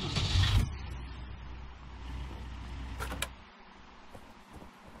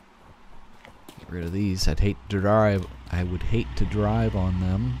 Get rid of these. I'd hate to drive. I would hate to drive on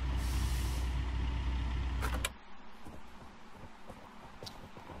them.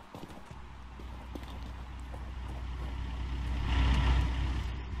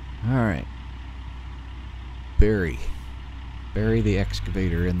 Alright. Bury the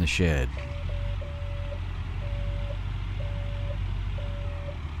excavator in the shed.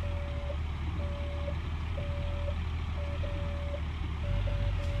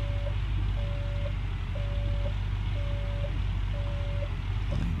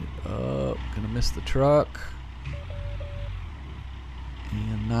 Line it up. Gonna miss the truck.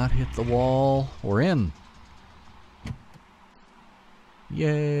 And not hit the wall. We're in.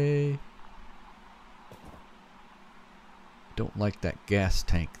 Yay! Don't like that gas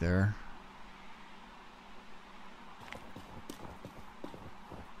tank there.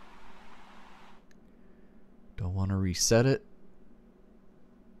 Don't want to reset it.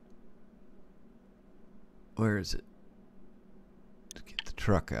 Where is it? Let's get the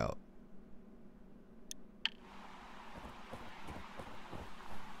truck out.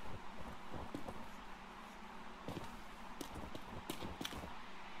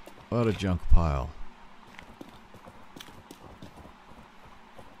 What a junk pile.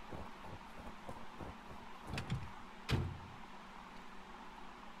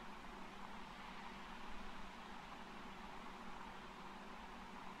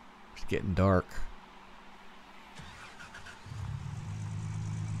 It's getting dark.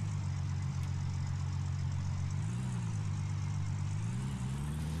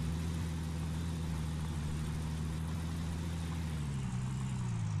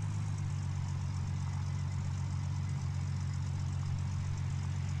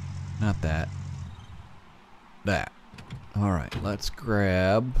 Not that. That. Alright, let's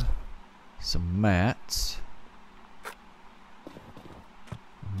grab some mats.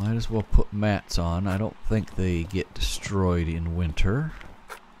 Might as well put mats on. I don't think they get destroyed in winter.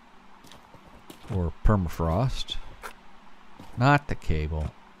 Or permafrost. Not the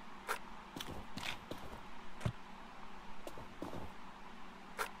cable.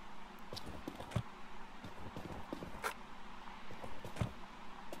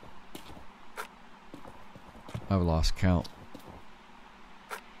 I've lost count.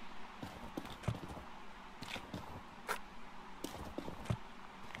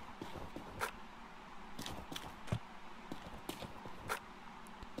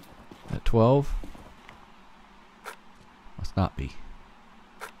 At 12? Must not be.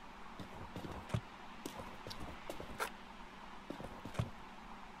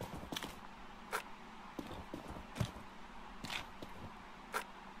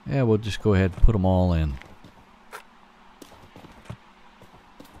 Yeah, we'll just go ahead and put them all in.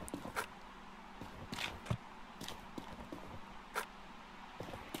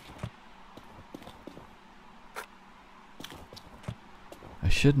 I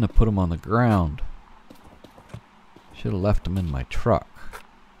shouldn't have put them on the ground. Should have left them in my truck.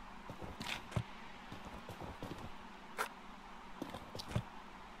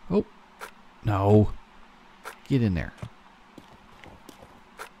 Oh, no. Get in there.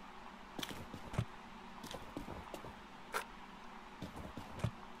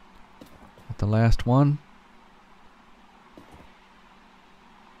 At the last one.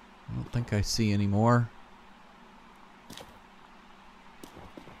 I don't think I see any more.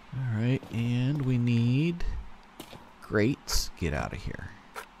 Alright, and we need grates. Get out of here.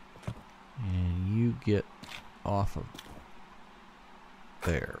 And you get off of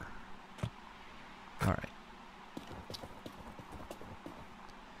there. Alright.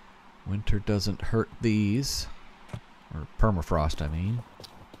 Winter doesn't hurt these. Or permafrost, I mean.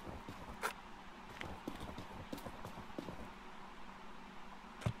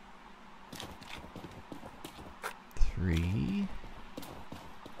 Three.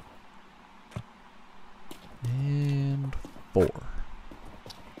 And 4.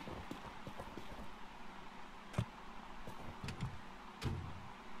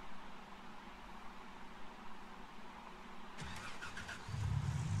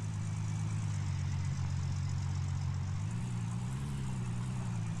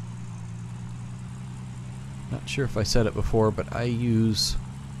 Not sure if I said it before, but I use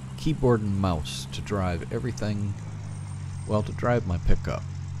keyboard and mouse to drive everything, well, to drive my pickup.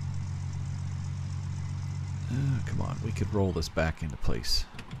 Come on, we could roll this back into place.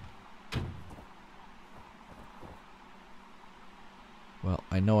 Well,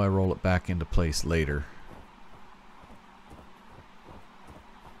 I know I roll it back into place later.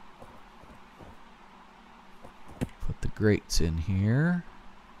 Put the grates in here.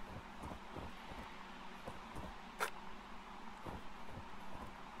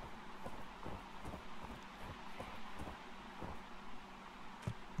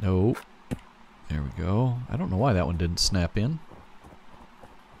 Nope. There we go. I don't know why that one didn't snap in.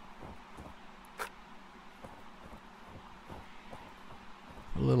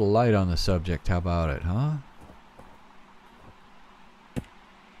 A little light on the subject, how about it, huh?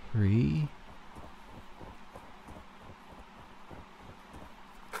 3.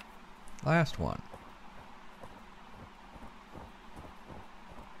 Last one.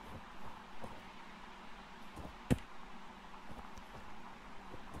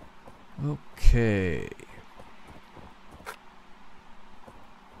 Okay.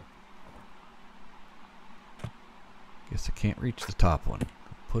 Guess I can't reach the top one.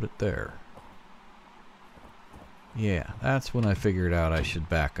 Put it there. Yeah, that's when I figured out I should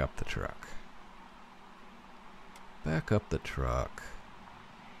back up the truck. Back up the truck.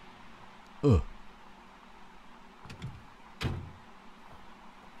 Ugh.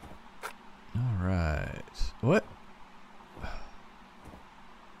 Alright. What?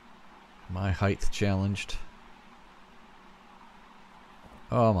 My height challenged.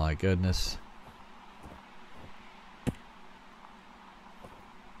 Oh my goodness.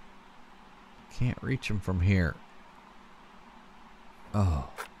 Can't reach him from here. Oh.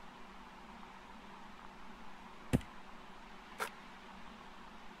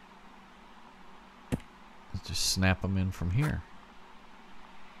 Let's just snap him in from here.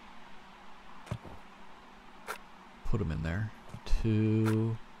 Put him in there.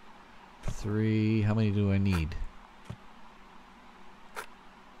 2, 3. How many do I need?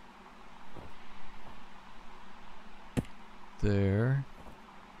 There.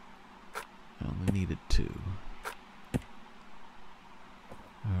 I only needed 2.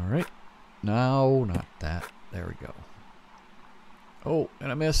 Alright. No, not that. There we go. Oh,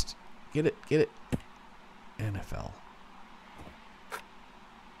 and I missed. Get it, get it. And I fell.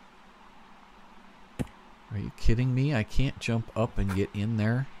 Are you kidding me? I can't jump up and get in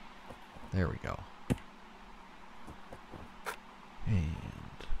there. There we go. And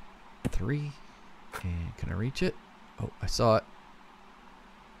 3. And can I reach it? Oh, I saw it.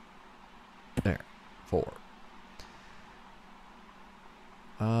 There. 4.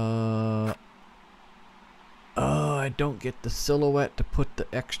 Oh, I don't get the silhouette to put the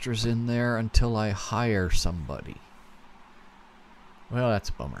extras in there until I hire somebody. Well, that's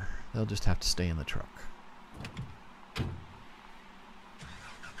a bummer. They'll just have to stay in the truck.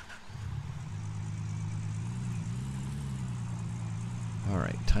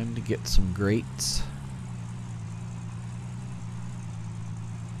 Alright, time to get some grates.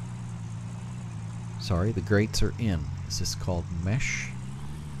 Sorry, the grates are in. Is this called mesh?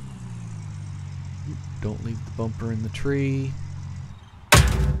 Don't leave the bumper in the tree.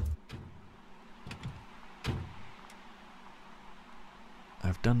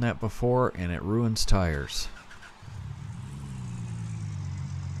 I've done that before and it ruins tires.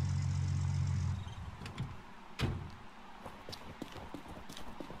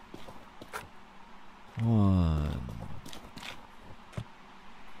 One.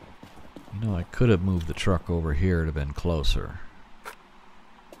 You know, I could have moved the truck over here to have been closer.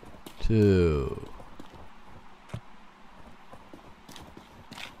 2.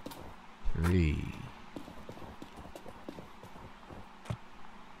 3.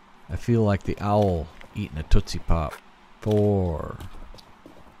 I feel like the owl eating a Tootsie Pop. 4.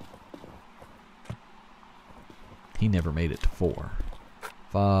 He never made it to 4.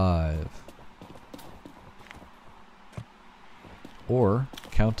 5. Or,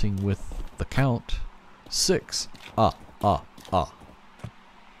 counting with the count, 6. Is that all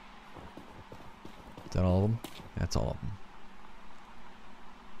of them? That's all of them.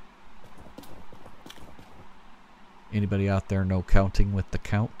 Anybody out there know counting with the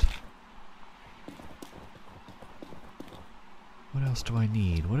count? What else do I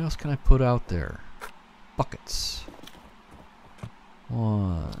need? What else can I put out there? Buckets.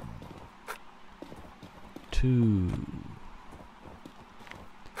 1, 2,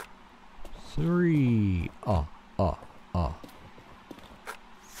 3.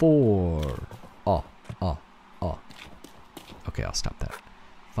 4. Okay, I'll stop that.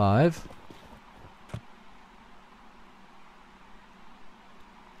 5.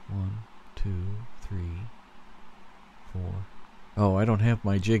 1, 2, 3, 4. Oh, I don't have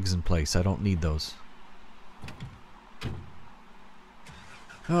my jigs in place. I don't need those.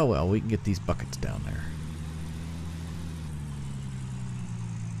 Oh well, we can get these buckets down there.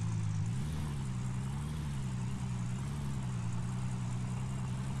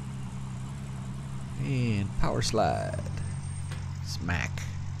 And power slide. Smack.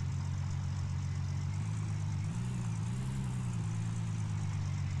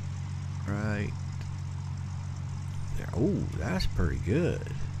 Right there. Oh, that's pretty good.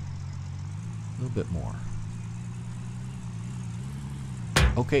 A little bit more.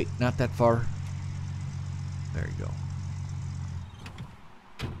 Okay, not that far. There you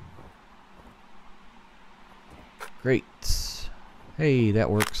go. Great. Hey, that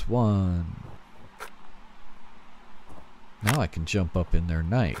works. 1. Now I can jump up in there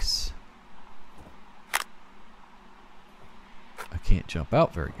nice. I can't jump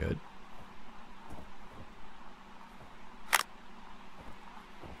out very good.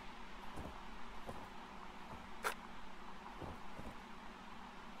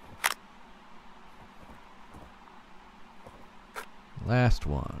 Last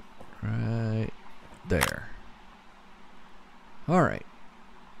one. Right there. Alright.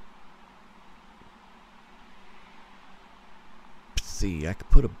 See, I could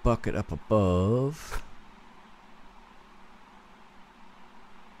put a bucket up above.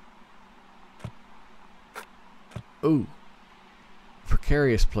 Ooh.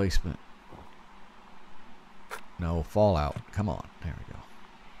 Precarious placement. No, fallout. Come on. There we go.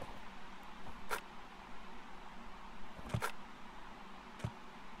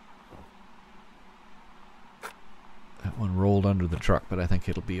 That one rolled under the truck, but I think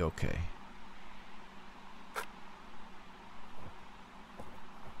it'll be okay.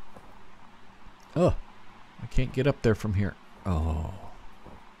 Oh, I can't get up there from here. Oh.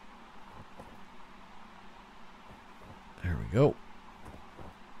 There we go.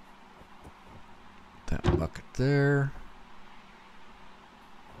 That bucket there.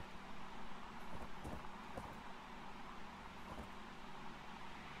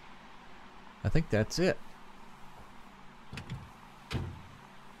 I think that's it.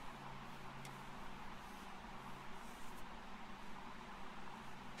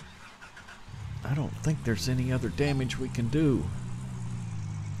 I don't think there's any other damage we can do.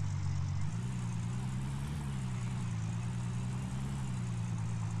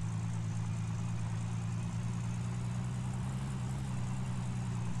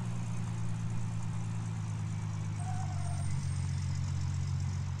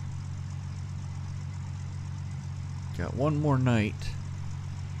 Got one more night.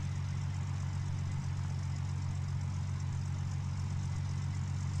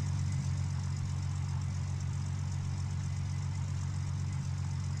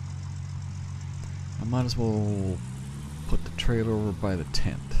 I might as well put the trailer over by the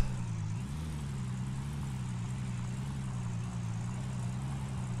tent.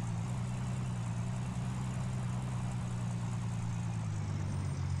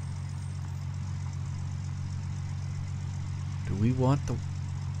 Do we want the...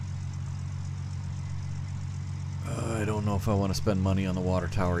 I don't know if I want to spend money on the water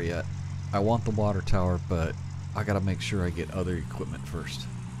tower yet. I want the water tower, but I gotta make sure I get other equipment first.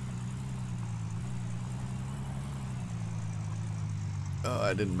 Oh,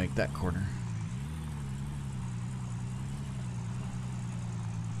 I didn't make that corner.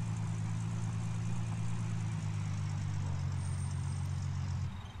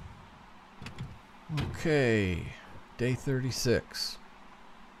 Okay, day 36.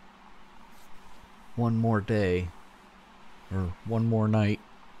 One more day, or one more night.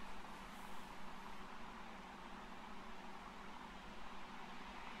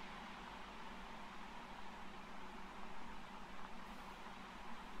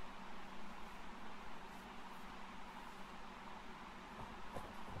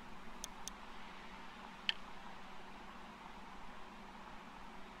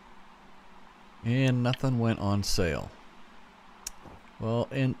 And nothing went on sale. Well,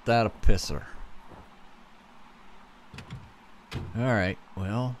 ain't that a pisser? Alright,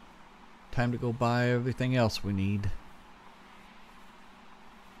 well, time to go buy everything else we need.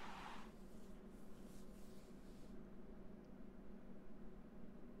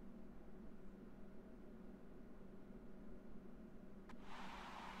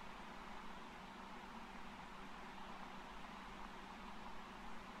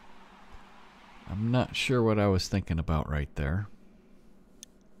 I'm not sure what I was thinking about right there.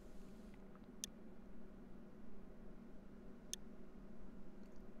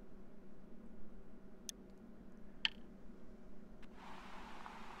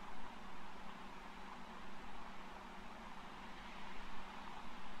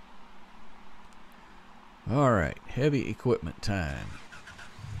 Alright, heavy equipment time.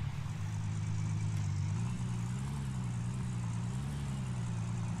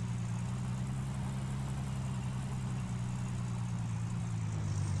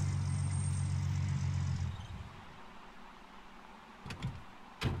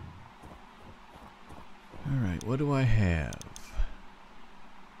 Alright, what do I have?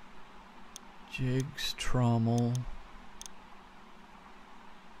 Jigs, trommel,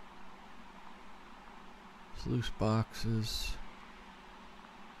 sluice boxes.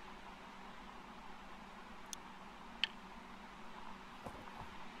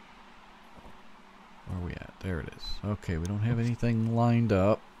 Where are we at? There it is. Okay, we don't have anything lined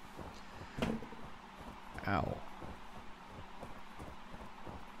up. Ow.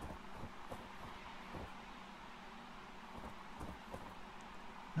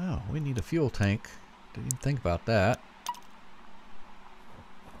 Oh, we need a fuel tank. Didn't even think about that.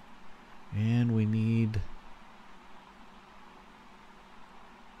 And we need...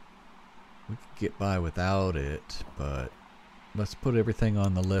 We could get by without it, but let's put everything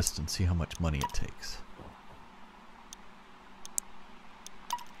on the list and see how much money it takes.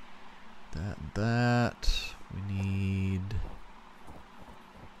 That and that. We need...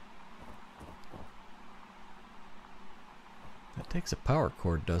 That takes a power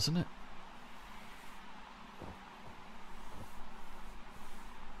cord, doesn't it?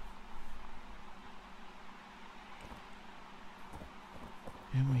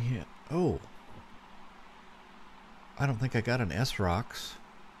 And we hit... Oh! I don't think I got an S-Rocks.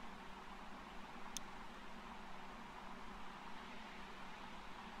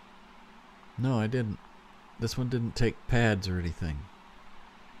 No, I didn't. This one didn't take pads or anything.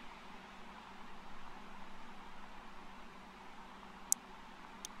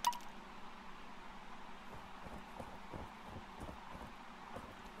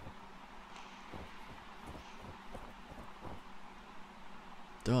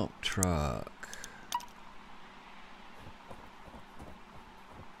 Dump truck.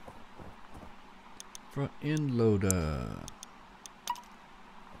 Front end loader.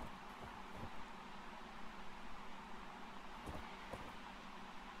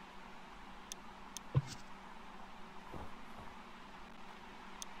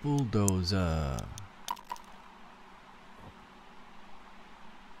 Bulldozer.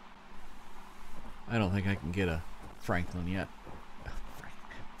 I don't think I can get a Franklin yet.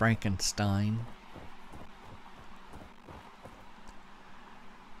 Frankenstein.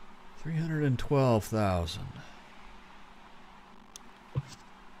 312,000.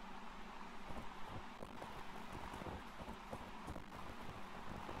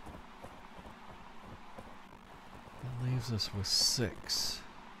 Leaves us with 6.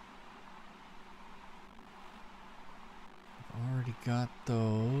 I've already got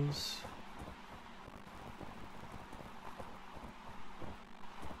those.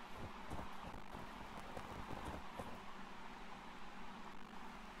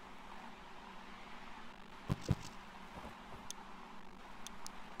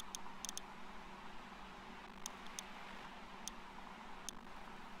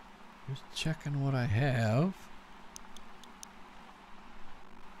 Just checking what I have.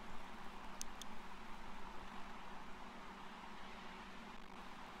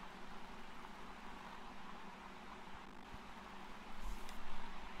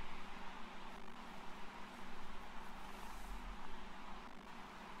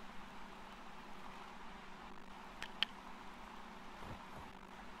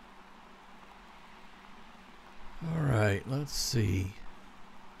 All right, let's see.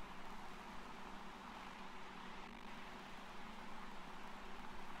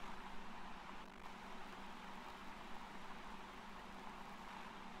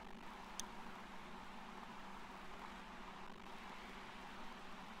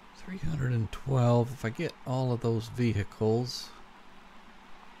 $312. If I get all of those vehicles,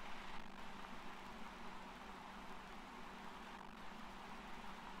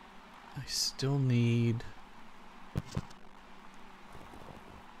 I still need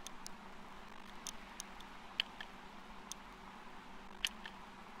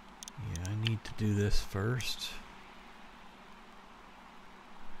I need to do this first.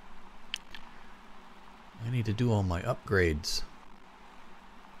 I need to do all my upgrades.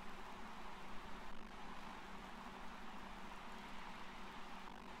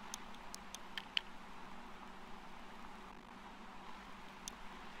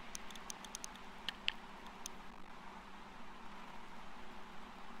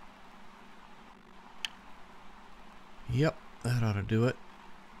 Yep, that ought to do it.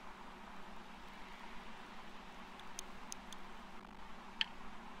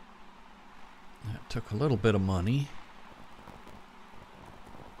 That took a little bit of money.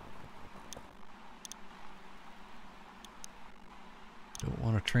 Don't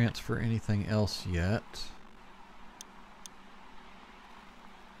want to transfer anything else yet.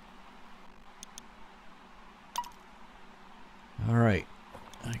 All right,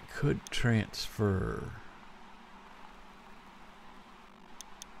 I could transfer.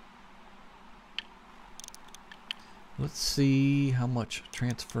 Let's see how much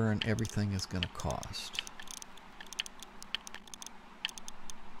transfer and everything is going to cost.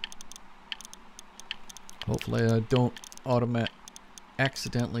 Hopefully I don't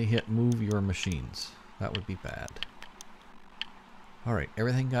accidentally hit move your machines. That would be bad. All right,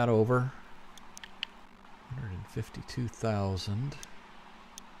 everything got over. 152,000.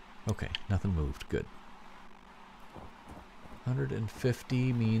 Okay, nothing moved. Good.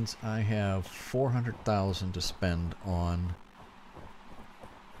 150 means I have 400,000 to spend on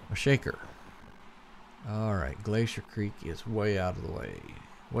a shaker. All right, Glacier Creek is way out of the way,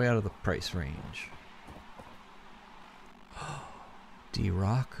 way out of the price range.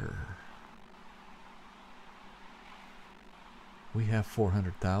 D-Rocker. We have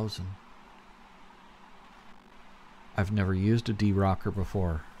 400,000. I've never used a D-Rocker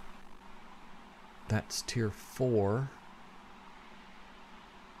before. That's tier 4.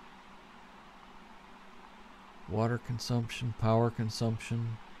 Water consumption, power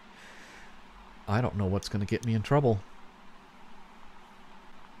consumption. I don't know what's going to get me in trouble.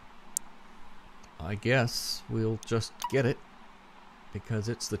 I guess we'll just get it because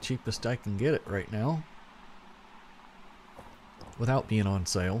it's the cheapest I can get it right now without being on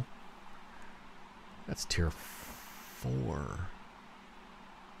sale. That's tier 4.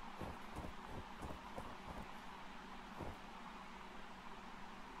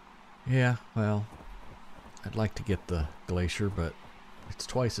 Yeah, well, I'd like to get the Glacier, but it's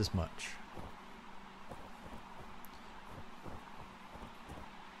twice as much.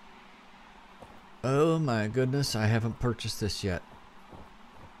 Oh my goodness, I haven't purchased this yet.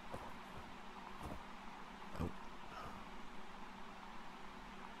 Oh.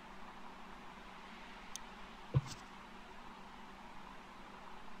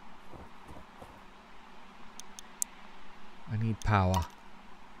 I need power.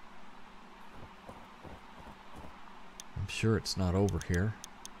 I'm sure it's not over here.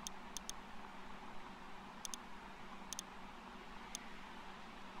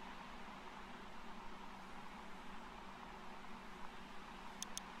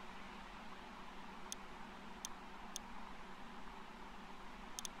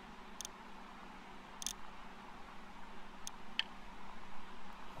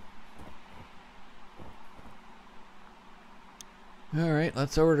 All right,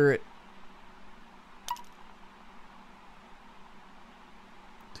 let's order it.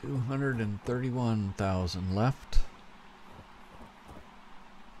 231,000 left.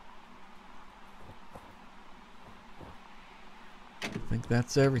 I think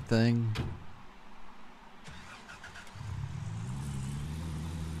that's everything.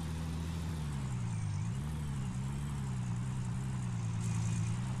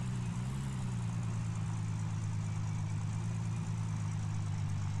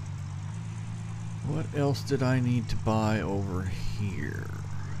 What else did I need to buy over here?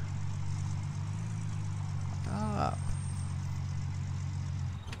 Stop.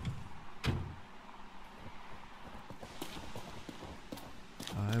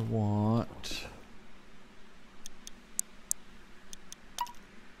 I want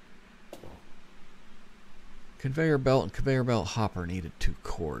conveyor belt and conveyor belt hopper needed 2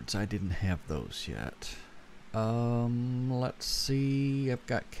 cords. I didn't have those yet. Let's see. I've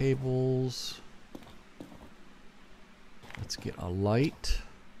got cables. Let's get a light.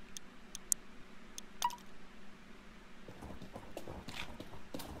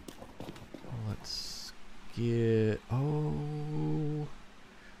 Let's get... Oh...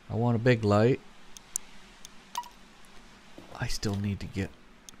 I want a big light. I still need to get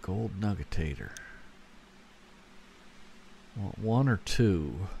gold nuggetator. Want 1 or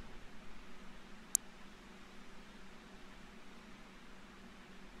 2?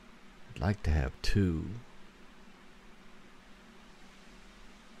 I'd like to have 2.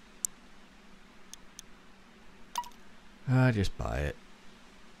 I just buy it.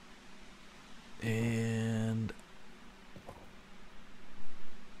 And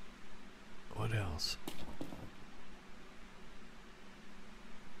what else?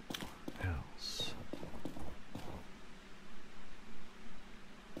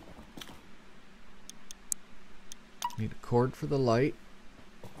 Need a cord for the light.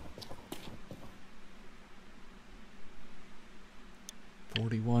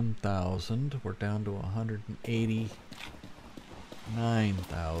 $41,000. We're down to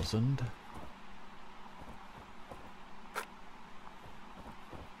 189,000.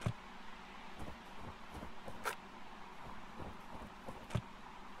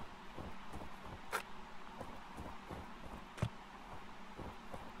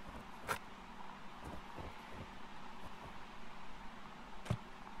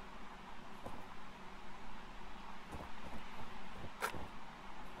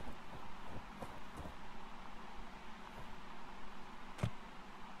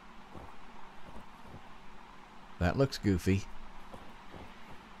 That looks goofy.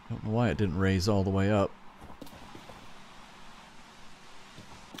 Don't know why it didn't raise all the way up.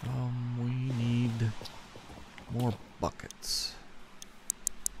 We need more buckets.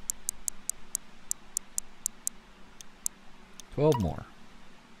 12 more.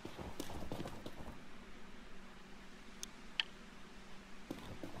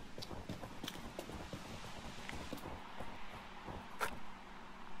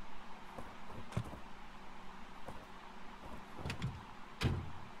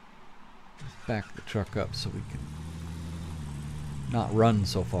 Back the truck up so we can not run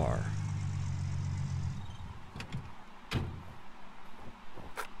so far.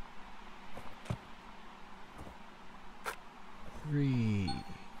 Three,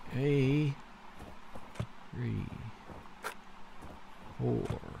 4,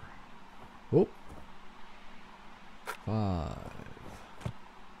 oh, 5,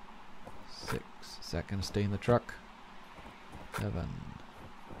 6. Is that gonna stay in the truck? 7,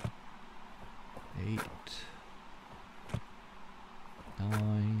 8,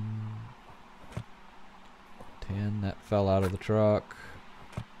 9, 10. That fell out of the truck.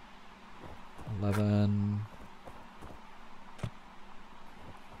 11,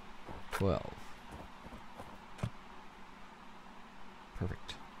 12.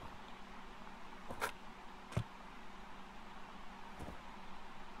 Perfect.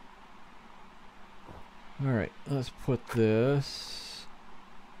 All right, let's put this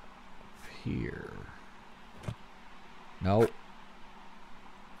here. No.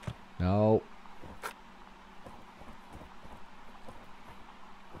 No.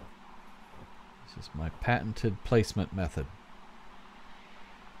 This is my patented placement method.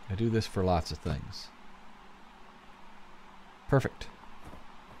 I do this for lots of things. Perfect.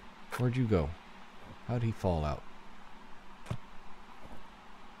 Where'd you go? How'd he fall out?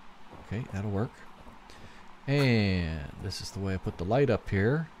 Okay, that'll work. And this is the way I put the light up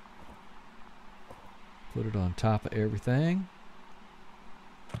here. Put it on top of everything.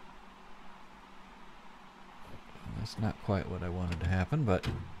 That's not quite what I wanted to happen, but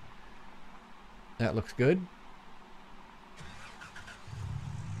that looks good.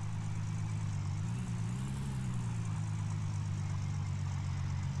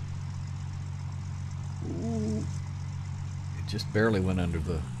 just barely went under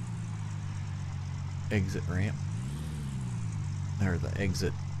the exit ramp. Or the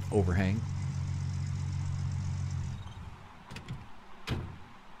exit overhang.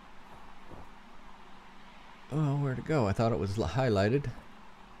 Oh, where'd it go? I thought it was highlighted.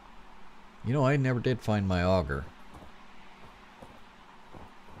 You know, I never did find my auger.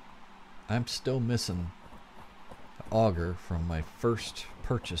 I'm still missing the auger from my first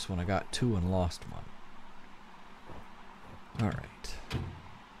purchase when I got 2 and lost 1. Alright.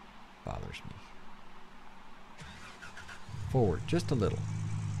 Bothers me. Forward, just a little.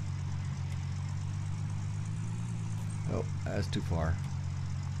 Oh, that's too far.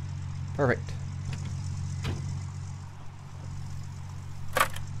 Perfect.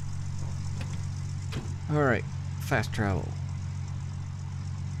 Alright, fast travel.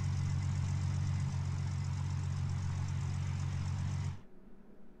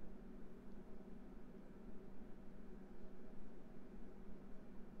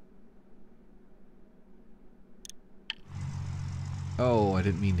 Oh, I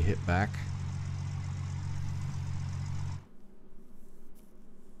didn't mean to hit back.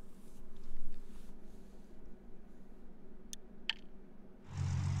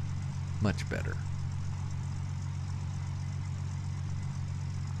 Much better.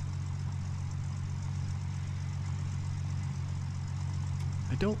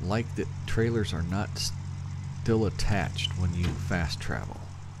 I don't like that trailers are not still attached when you fast travel.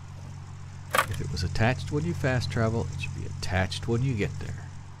 If it was attached when you fast travel, it should be attached when you get there.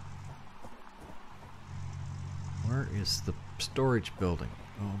 Where is the storage building?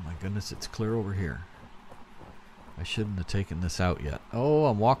 Oh my goodness, it's clear over here. I shouldn't have taken this out yet. Oh,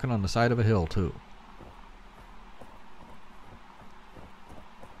 I'm walking on the side of a hill too.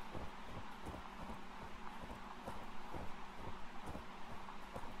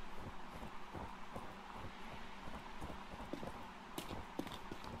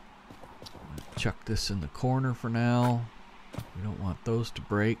 Chuck this in the corner for now. We don't want those to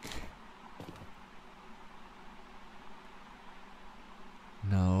break.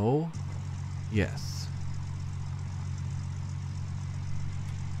 No. Yes.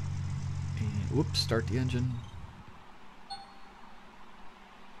 And whoops, start the engine.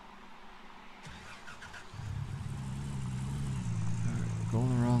 Alright, we're going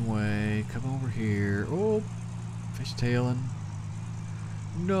the wrong way. Come over here. Oh, fishtailing.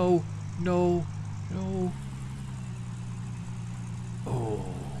 No. No, no. Oh.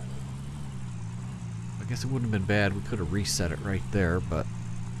 I guess it wouldn't have been bad. We could have reset it right there, but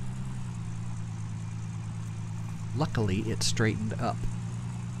luckily it straightened up.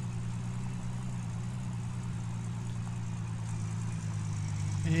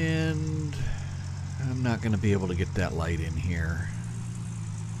 And I'm not going to be able to get that light in here.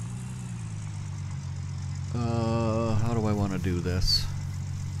 How do I want to do this?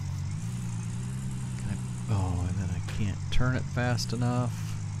 Oh, and then I can't turn it fast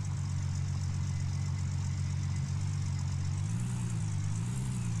enough.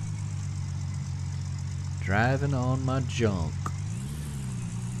 Driving on my junk.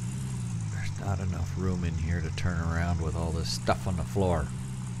 There's not enough room in here to turn around with all this stuff on the floor.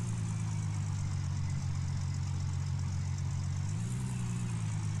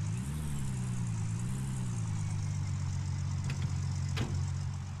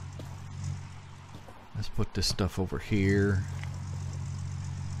 Let's put this stuff over here.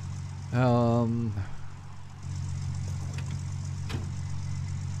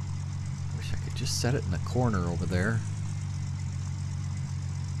 Wish I could just set it in the corner over there.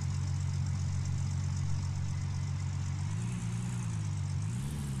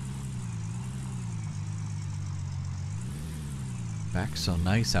 Back's so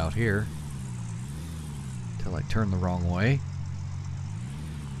nice out here. Till I turn the wrong way.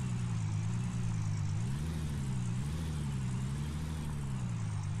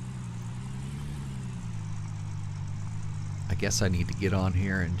 I guess I need to get on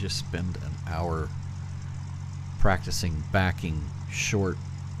here and just spend an hour practicing backing short,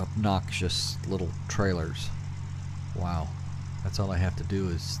 obnoxious little trailers. Wow. That's all I have to do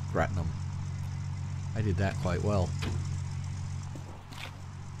is threaten them. I did that quite well.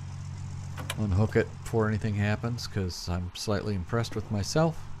 Unhook it before anything happens because I'm slightly impressed with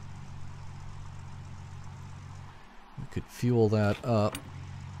myself. We could fuel that up.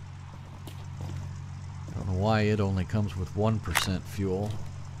 I don't know why it only comes with 1% fuel.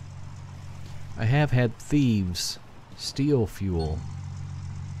 I have had thieves steal fuel,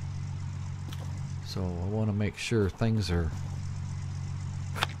 so I want to make sure things are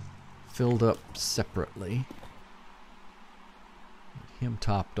filled up separately. Get him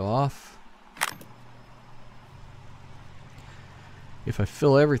topped off. If I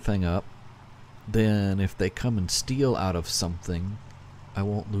fill everything up, then if they come and steal out of something, I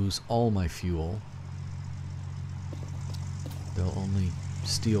won't lose all my fuel. They'll only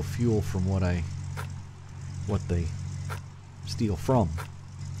steal fuel from what they steal from.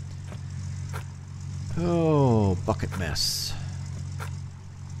 Oh, bucket mess.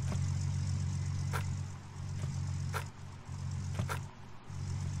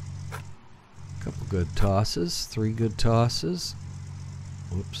 Couple good tosses, 3 good tosses.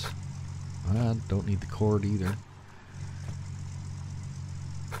 Whoops. I don't need the cord either.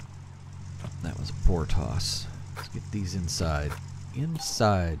 That was a poor toss. Let's get these inside.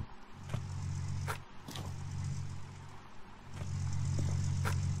 Inside.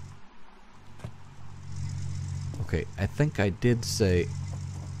 Okay, I think I did say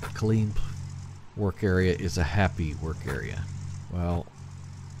a clean work area is a happy work area. Well,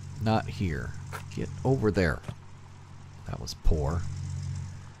 not here. Get over there. That was poor.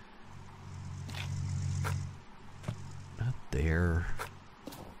 Not there.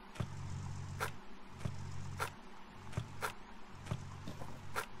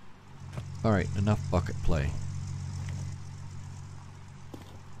 Alright, enough bucket play.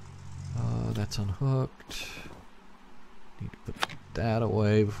 That's unhooked. Need to put that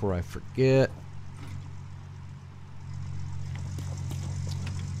away before I forget.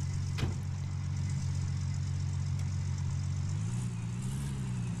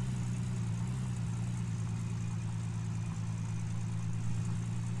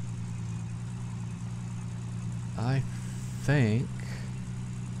 I think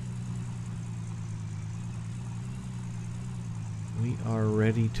we are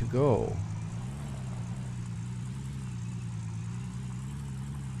ready to go.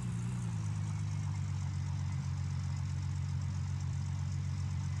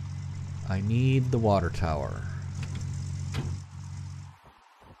 I need the water tower.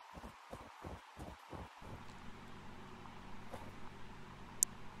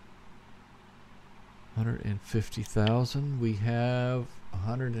 $150,000. We have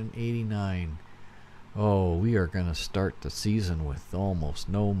 189. Oh, we are going to start the season with almost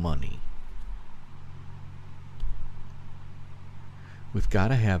no money. We've got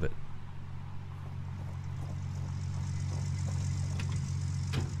to have it.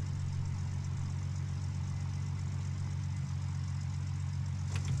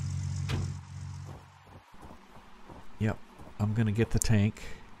 Yep, I'm going to get the tank.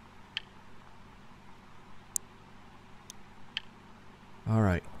 All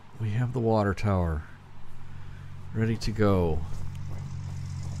right, we have the water tower ready to go.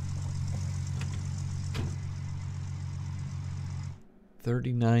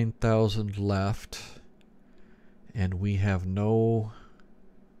 $39,000 left, and we have no.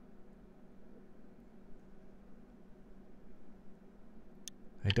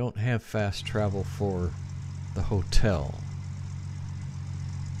 I don't have fast travel for the hotel.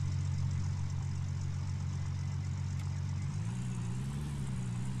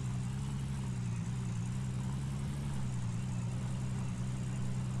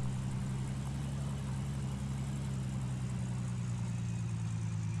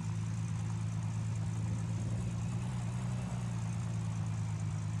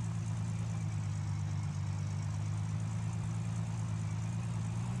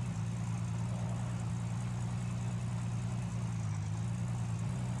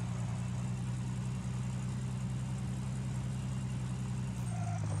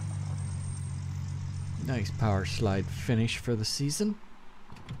 Nice power slide finish for the season.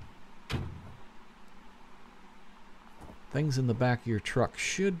 Things in the back of your truck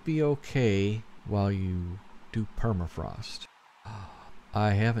should be okay while you do permafrost. I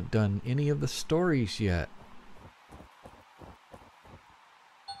haven't done any of the stories yet.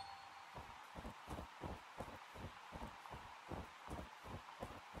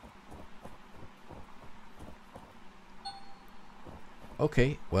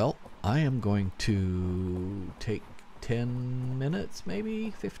 Okay, well, I am going to take 10 minutes, maybe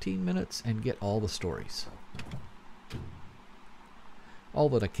 15 minutes, and get all the stories. All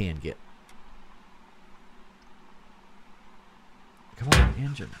that I can get. Come on,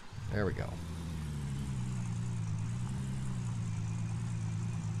 engine. There we go.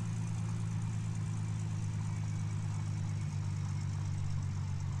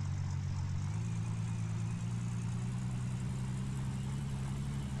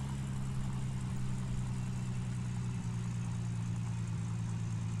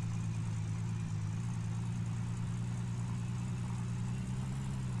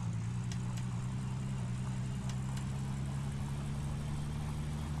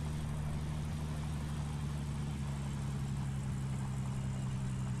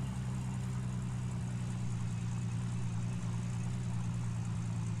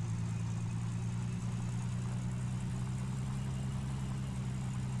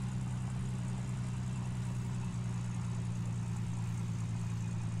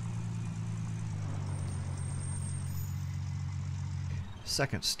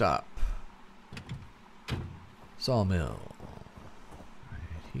 Second stop. Sawmill.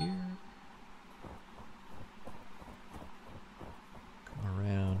 Right here. Come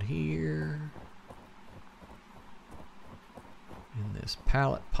around here. In this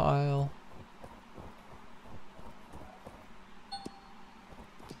pallet pile.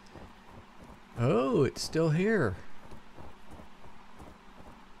 Oh, it's still here.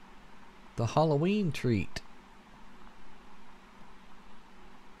 The Halloween treat.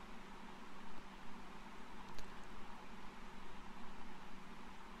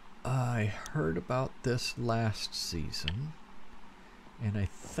 I heard about this last season, and I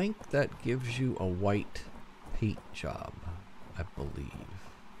think that gives you a white paint job, I believe.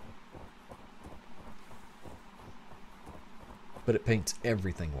 But it paints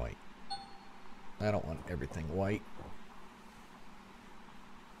everything white. I don't want everything white.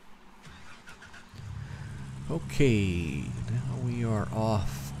 Okay, now we are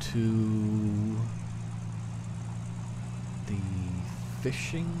off to the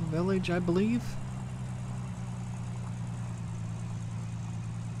fishing village, I believe.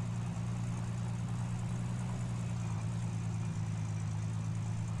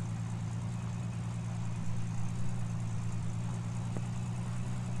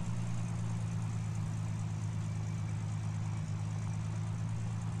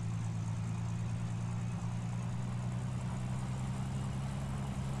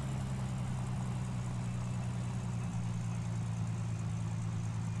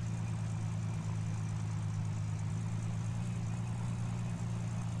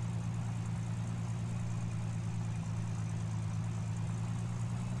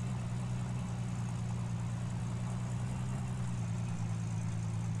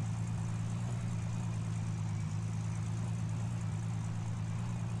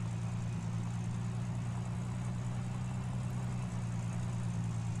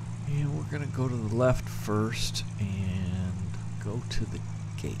 And we're going to go to the left first and go to the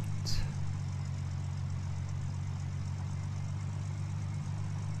gate.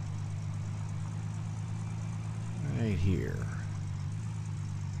 Right here.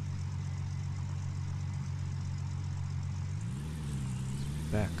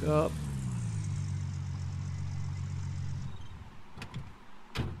 Back up.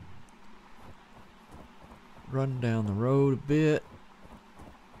 Run down the road a bit.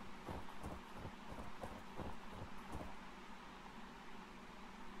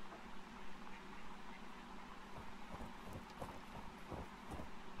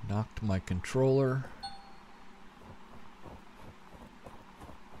 Knocked my controller.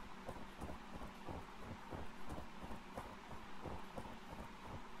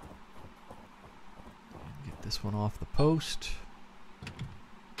 And get this one off the post.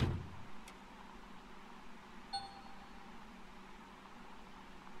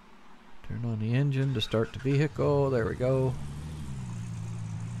 Turn on the engine to start the vehicle. There we go.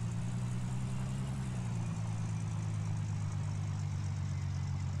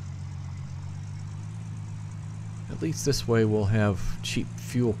 At least this way we'll have cheap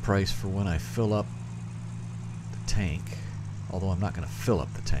fuel price for when I fill up the tank. Although I'm not going to fill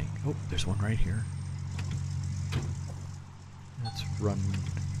up the tank. Oh, there's one right here. Let's run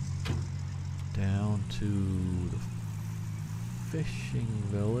down to the fishing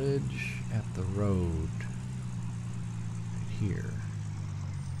village at the road. Right here.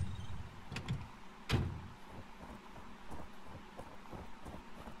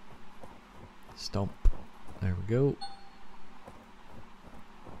 Stump. There we go.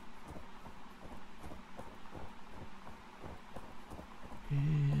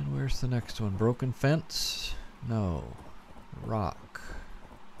 And where's the next one? Broken fence? No. Rock.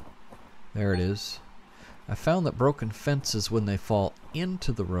 There it is. I found that broken fences, when they fall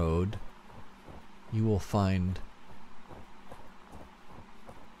into the road, you will find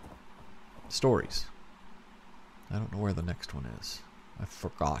stories. I don't know where the next one is. I've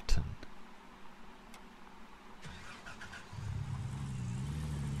forgotten.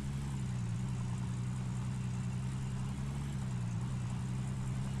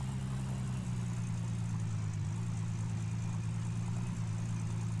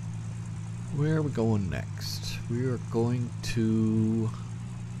 Where are we going next? We are going to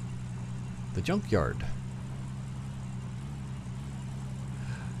the junkyard.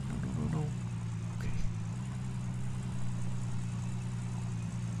 No. Okay.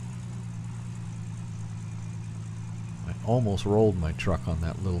 I almost rolled my truck on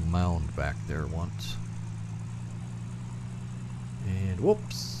that little mound back there once. And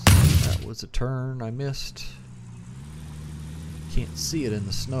whoops, that was a turn I missed. Can't see it in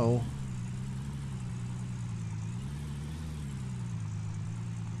the snow.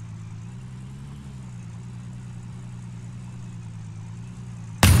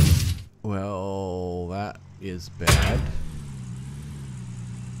 Well, that is bad.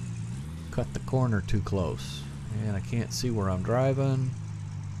 Cut the corner too close. And I can't see where I'm driving.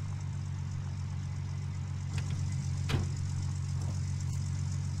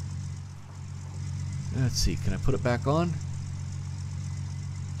 Let's see, can I put it back on?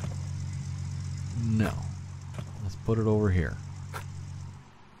 No. Let's put it over here.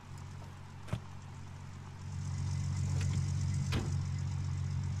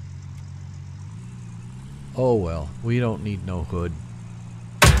 Oh well, we don't need no hood.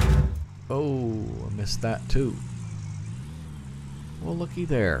 Oh, I missed that too. Well, looky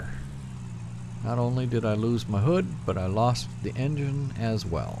there. Not only did I lose my hood, but I lost the engine as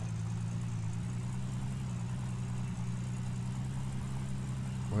well.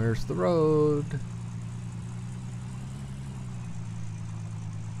 Where's the road?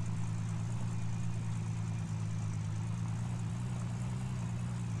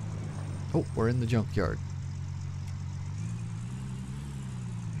 Oh, we're in the junkyard.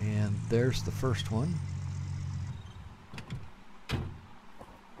 And there's the first one.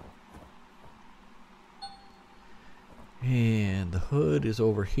 And the hood is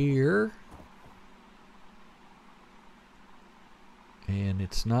over here. And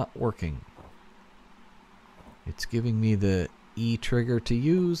it's not working. It's giving me the E trigger to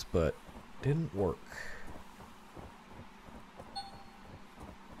use, but didn't work.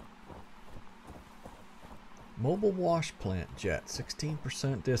 Mobile wash plant jet,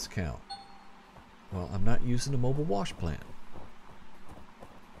 16% discount. Well, I'm not using a mobile wash plant.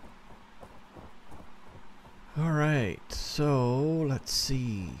 Alright, so let's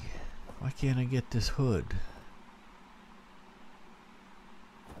see. Why can't I get this hood?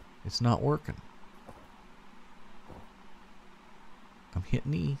 It's not working. I'm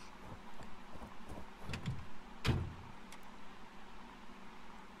hitting E.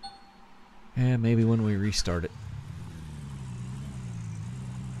 And maybe when we restart it.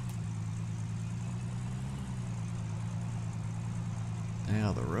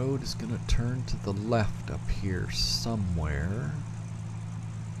 Now the road is going to turn to the left up here somewhere.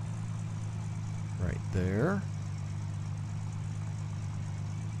 Right there.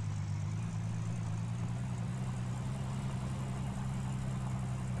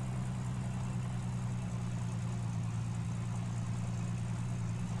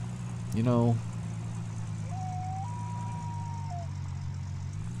 You know,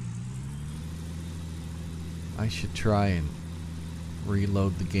 I should try and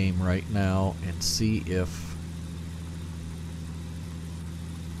reload the game right now and see if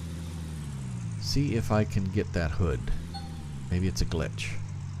I can get that hood. Maybe it's a glitch.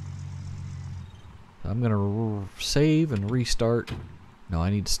 I'm gonna save and restart. No, I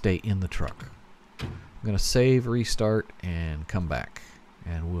need to stay in the truck. I'm gonna save, restart, and come back.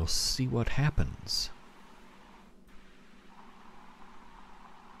 And we'll see what happens.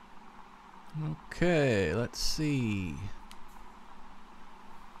 Okay, let's see.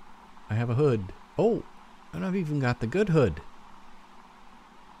 I have a hood. Oh, and I've even got the good hood.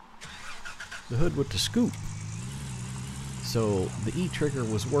 The hood with the scoop. So the E trigger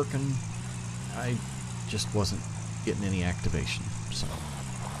was working. I just wasn't getting any activation. So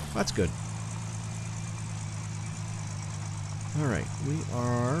that's good. Alright, we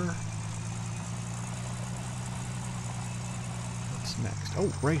are... What's next?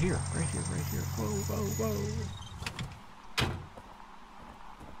 Oh, right here, right here, right here. Whoa, whoa, whoa.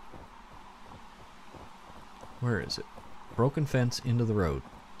 Where is it? Broken fence into the road.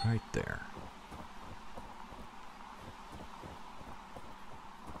 Right there.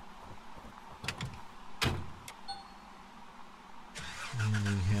 And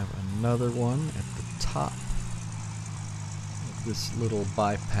we have another one at the top. This little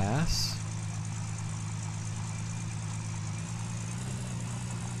bypass.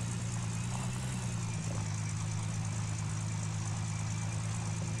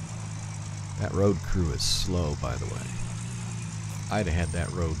 That road crew is slow, by the way. I'd have had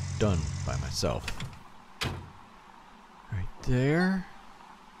that road done by myself. Right there.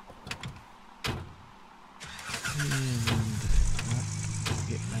 And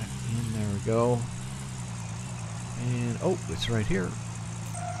get back in. There we go. And, oh, it's right here.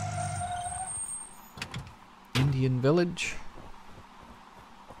 Indian Village.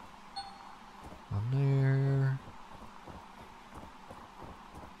 On there.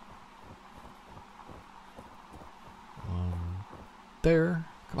 On there.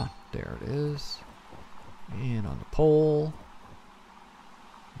 Come on, there it is. And on the pole.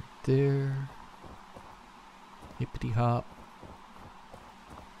 Right there. Hippity hop.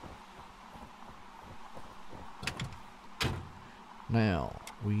 Now,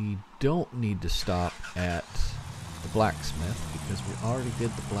 We don't need to stop at the blacksmith because we already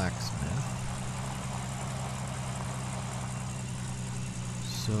did the blacksmith.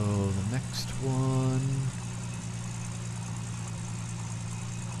 So the next one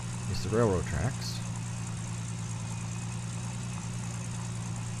is the railroad tracks.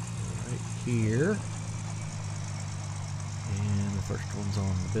 Right here. And the first one's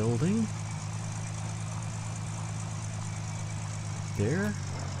on the building. There.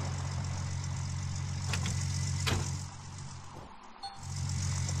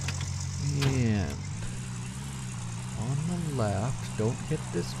 And on the left, don't hit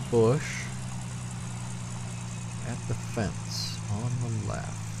this bush, at the fence on the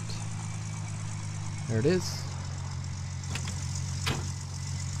left. There it is.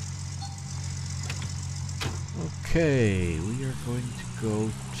 Okay, we are going to go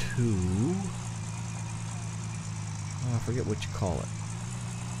to, I forget what you call it.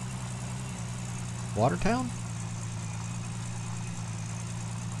 Watertown?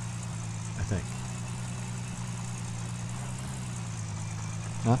 I think.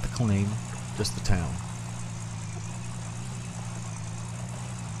 Not the claim, just the town.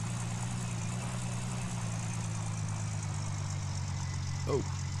 Oh.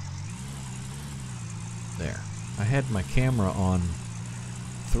 There. I had my camera on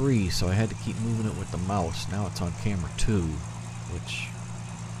 3, so I had to keep moving it with the mouse. Now it's on camera 2, which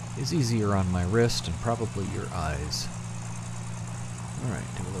is easier on my wrist and probably your eyes. Alright,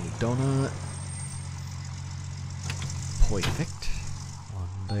 do a little donut. Perfect. On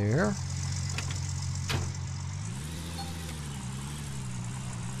there.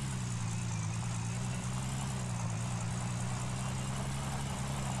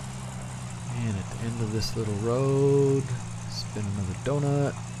 And at the end of this little road, spin another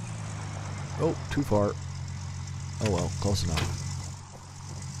donut. Oh, too far. Oh well, close enough.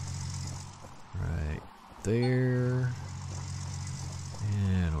 Right there.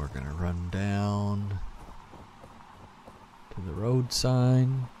 And we're gonna run down to the road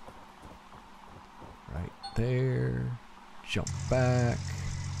sign. Right there. Jump back.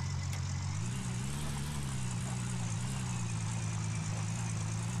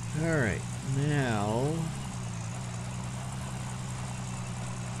 Alright, now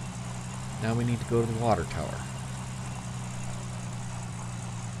we need to go to the water tower.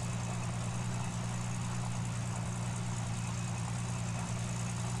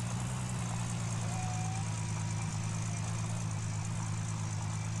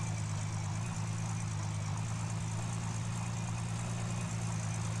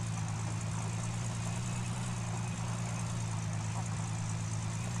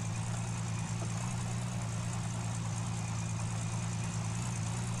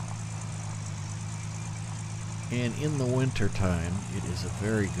 And in the winter time, it is a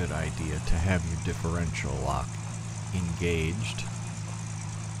very good idea to have your differential lock engaged.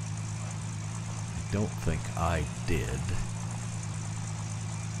 I don't think I did.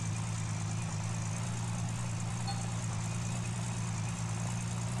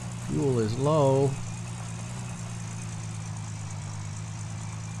 Fuel is low.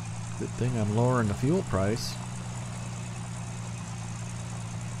 Good thing I'm lowering the fuel price.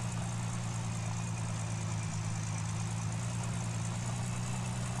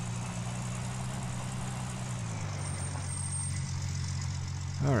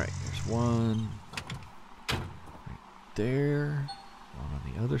 Alright, there's one right there, one on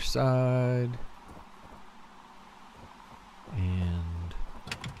the other side, and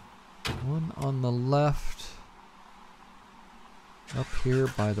one on the left up here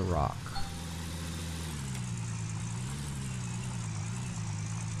by the rock.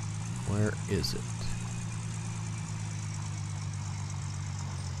 Where is it?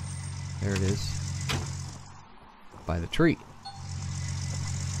 There it is, by the tree.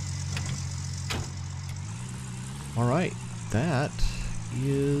 Alright, that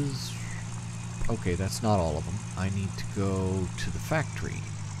is... okay, that's not all of them. I need to go to the factory.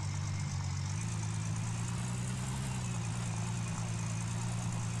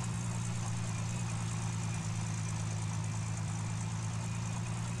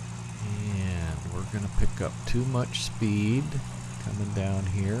 And we're going to pick up too much speed coming down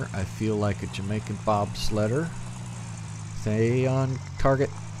here. I feel like a Jamaican bobsledder. Stay on target.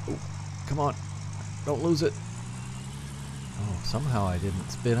 Oh, come on. Don't lose it. Oh, somehow I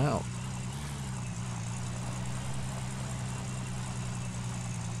didn't spin out.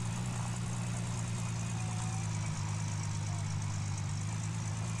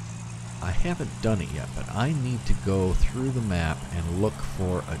 I haven't done it yet, but I need to go through the map and look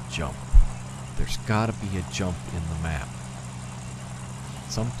for a jump. There's gotta be a jump in the map.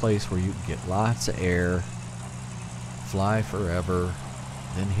 some place where you can get lots of air, fly forever,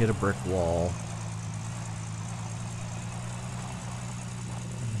 then hit a brick wall.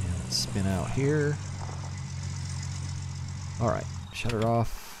 And let's spin out here. Alright, shut her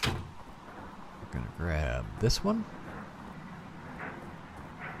off. We're gonna grab this one.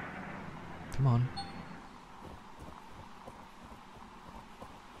 Come on.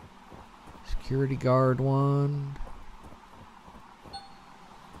 Security guard one.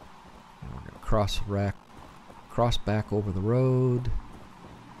 And we're gonna cross back over the road.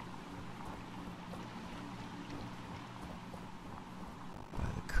 By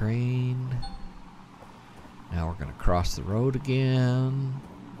the crane. Now we're gonna cross the road again.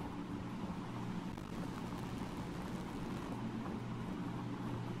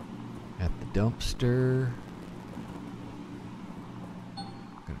 At the dumpster.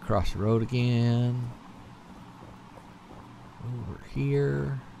 Gonna cross the road again. Over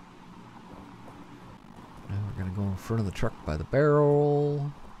here. Now we're gonna go in front of the truck by the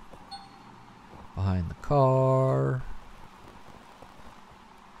barrel. Behind the car.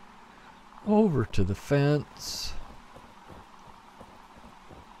 Over to the fence.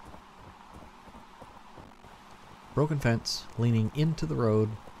 Broken fence leaning into the road.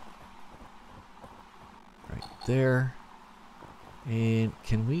 Right there. And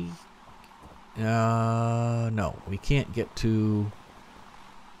can we... no, we can't get to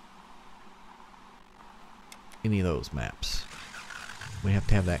any of those maps. We have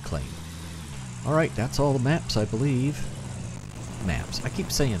to have that claimed. Alright, that's all the maps, I believe. Maps. I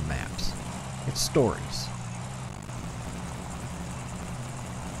keep saying maps. It's stories.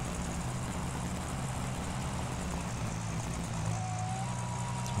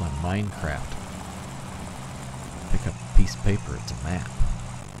 It's my Minecraft. Pick up a piece of paper, it's a map.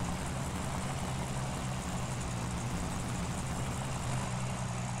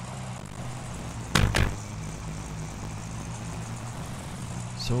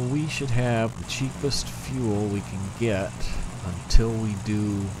 So we should have the cheapest fuel we can get until we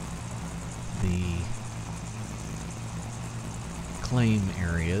do the claim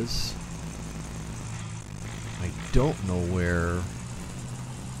areas. I don't know where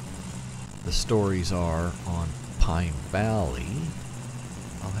the stories are on Pine Valley.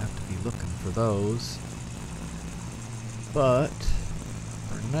 I'll have to be looking for those. But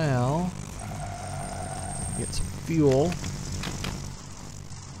for now, get some fuel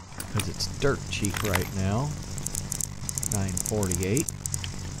because it's dirt cheap right now. $9.48.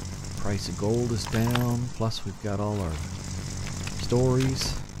 Price of gold is down. Plus we've got all our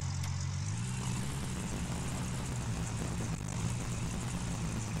stories.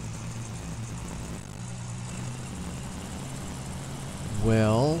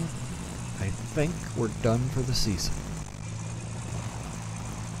 Well, I think we're done for the season.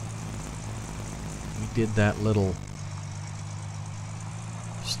 We did that little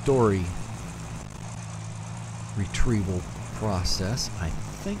story retrieval process. I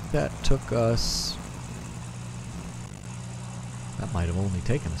think that took us... that might have only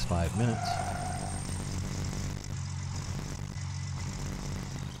taken us 5 minutes.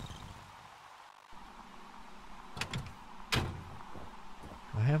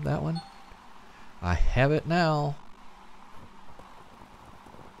 I have that one. I have it now.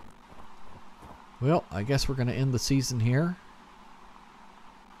 Well, I guess we're going to end the season here.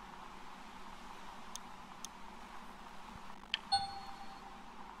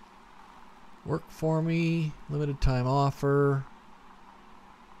 Work for me, limited time offer.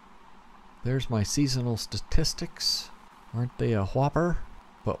 There's my seasonal statistics. Aren't they a whopper?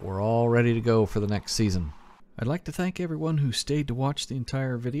 But we're all ready to go for the next season. I'd like to thank everyone who stayed to watch the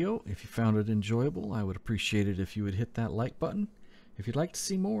entire video. If you found it enjoyable, I would appreciate it if you would hit that like button. If you'd like to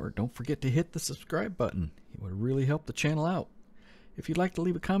see more, don't forget to hit the subscribe button. It would really help the channel out. If you'd like to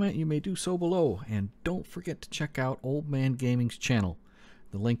leave a comment, you may do so below. And don't forget to check out Old Man Gaming's channel.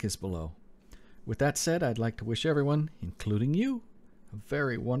 The link is below. With that said, I'd like to wish everyone, including you, a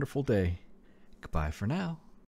very wonderful day. Goodbye for now.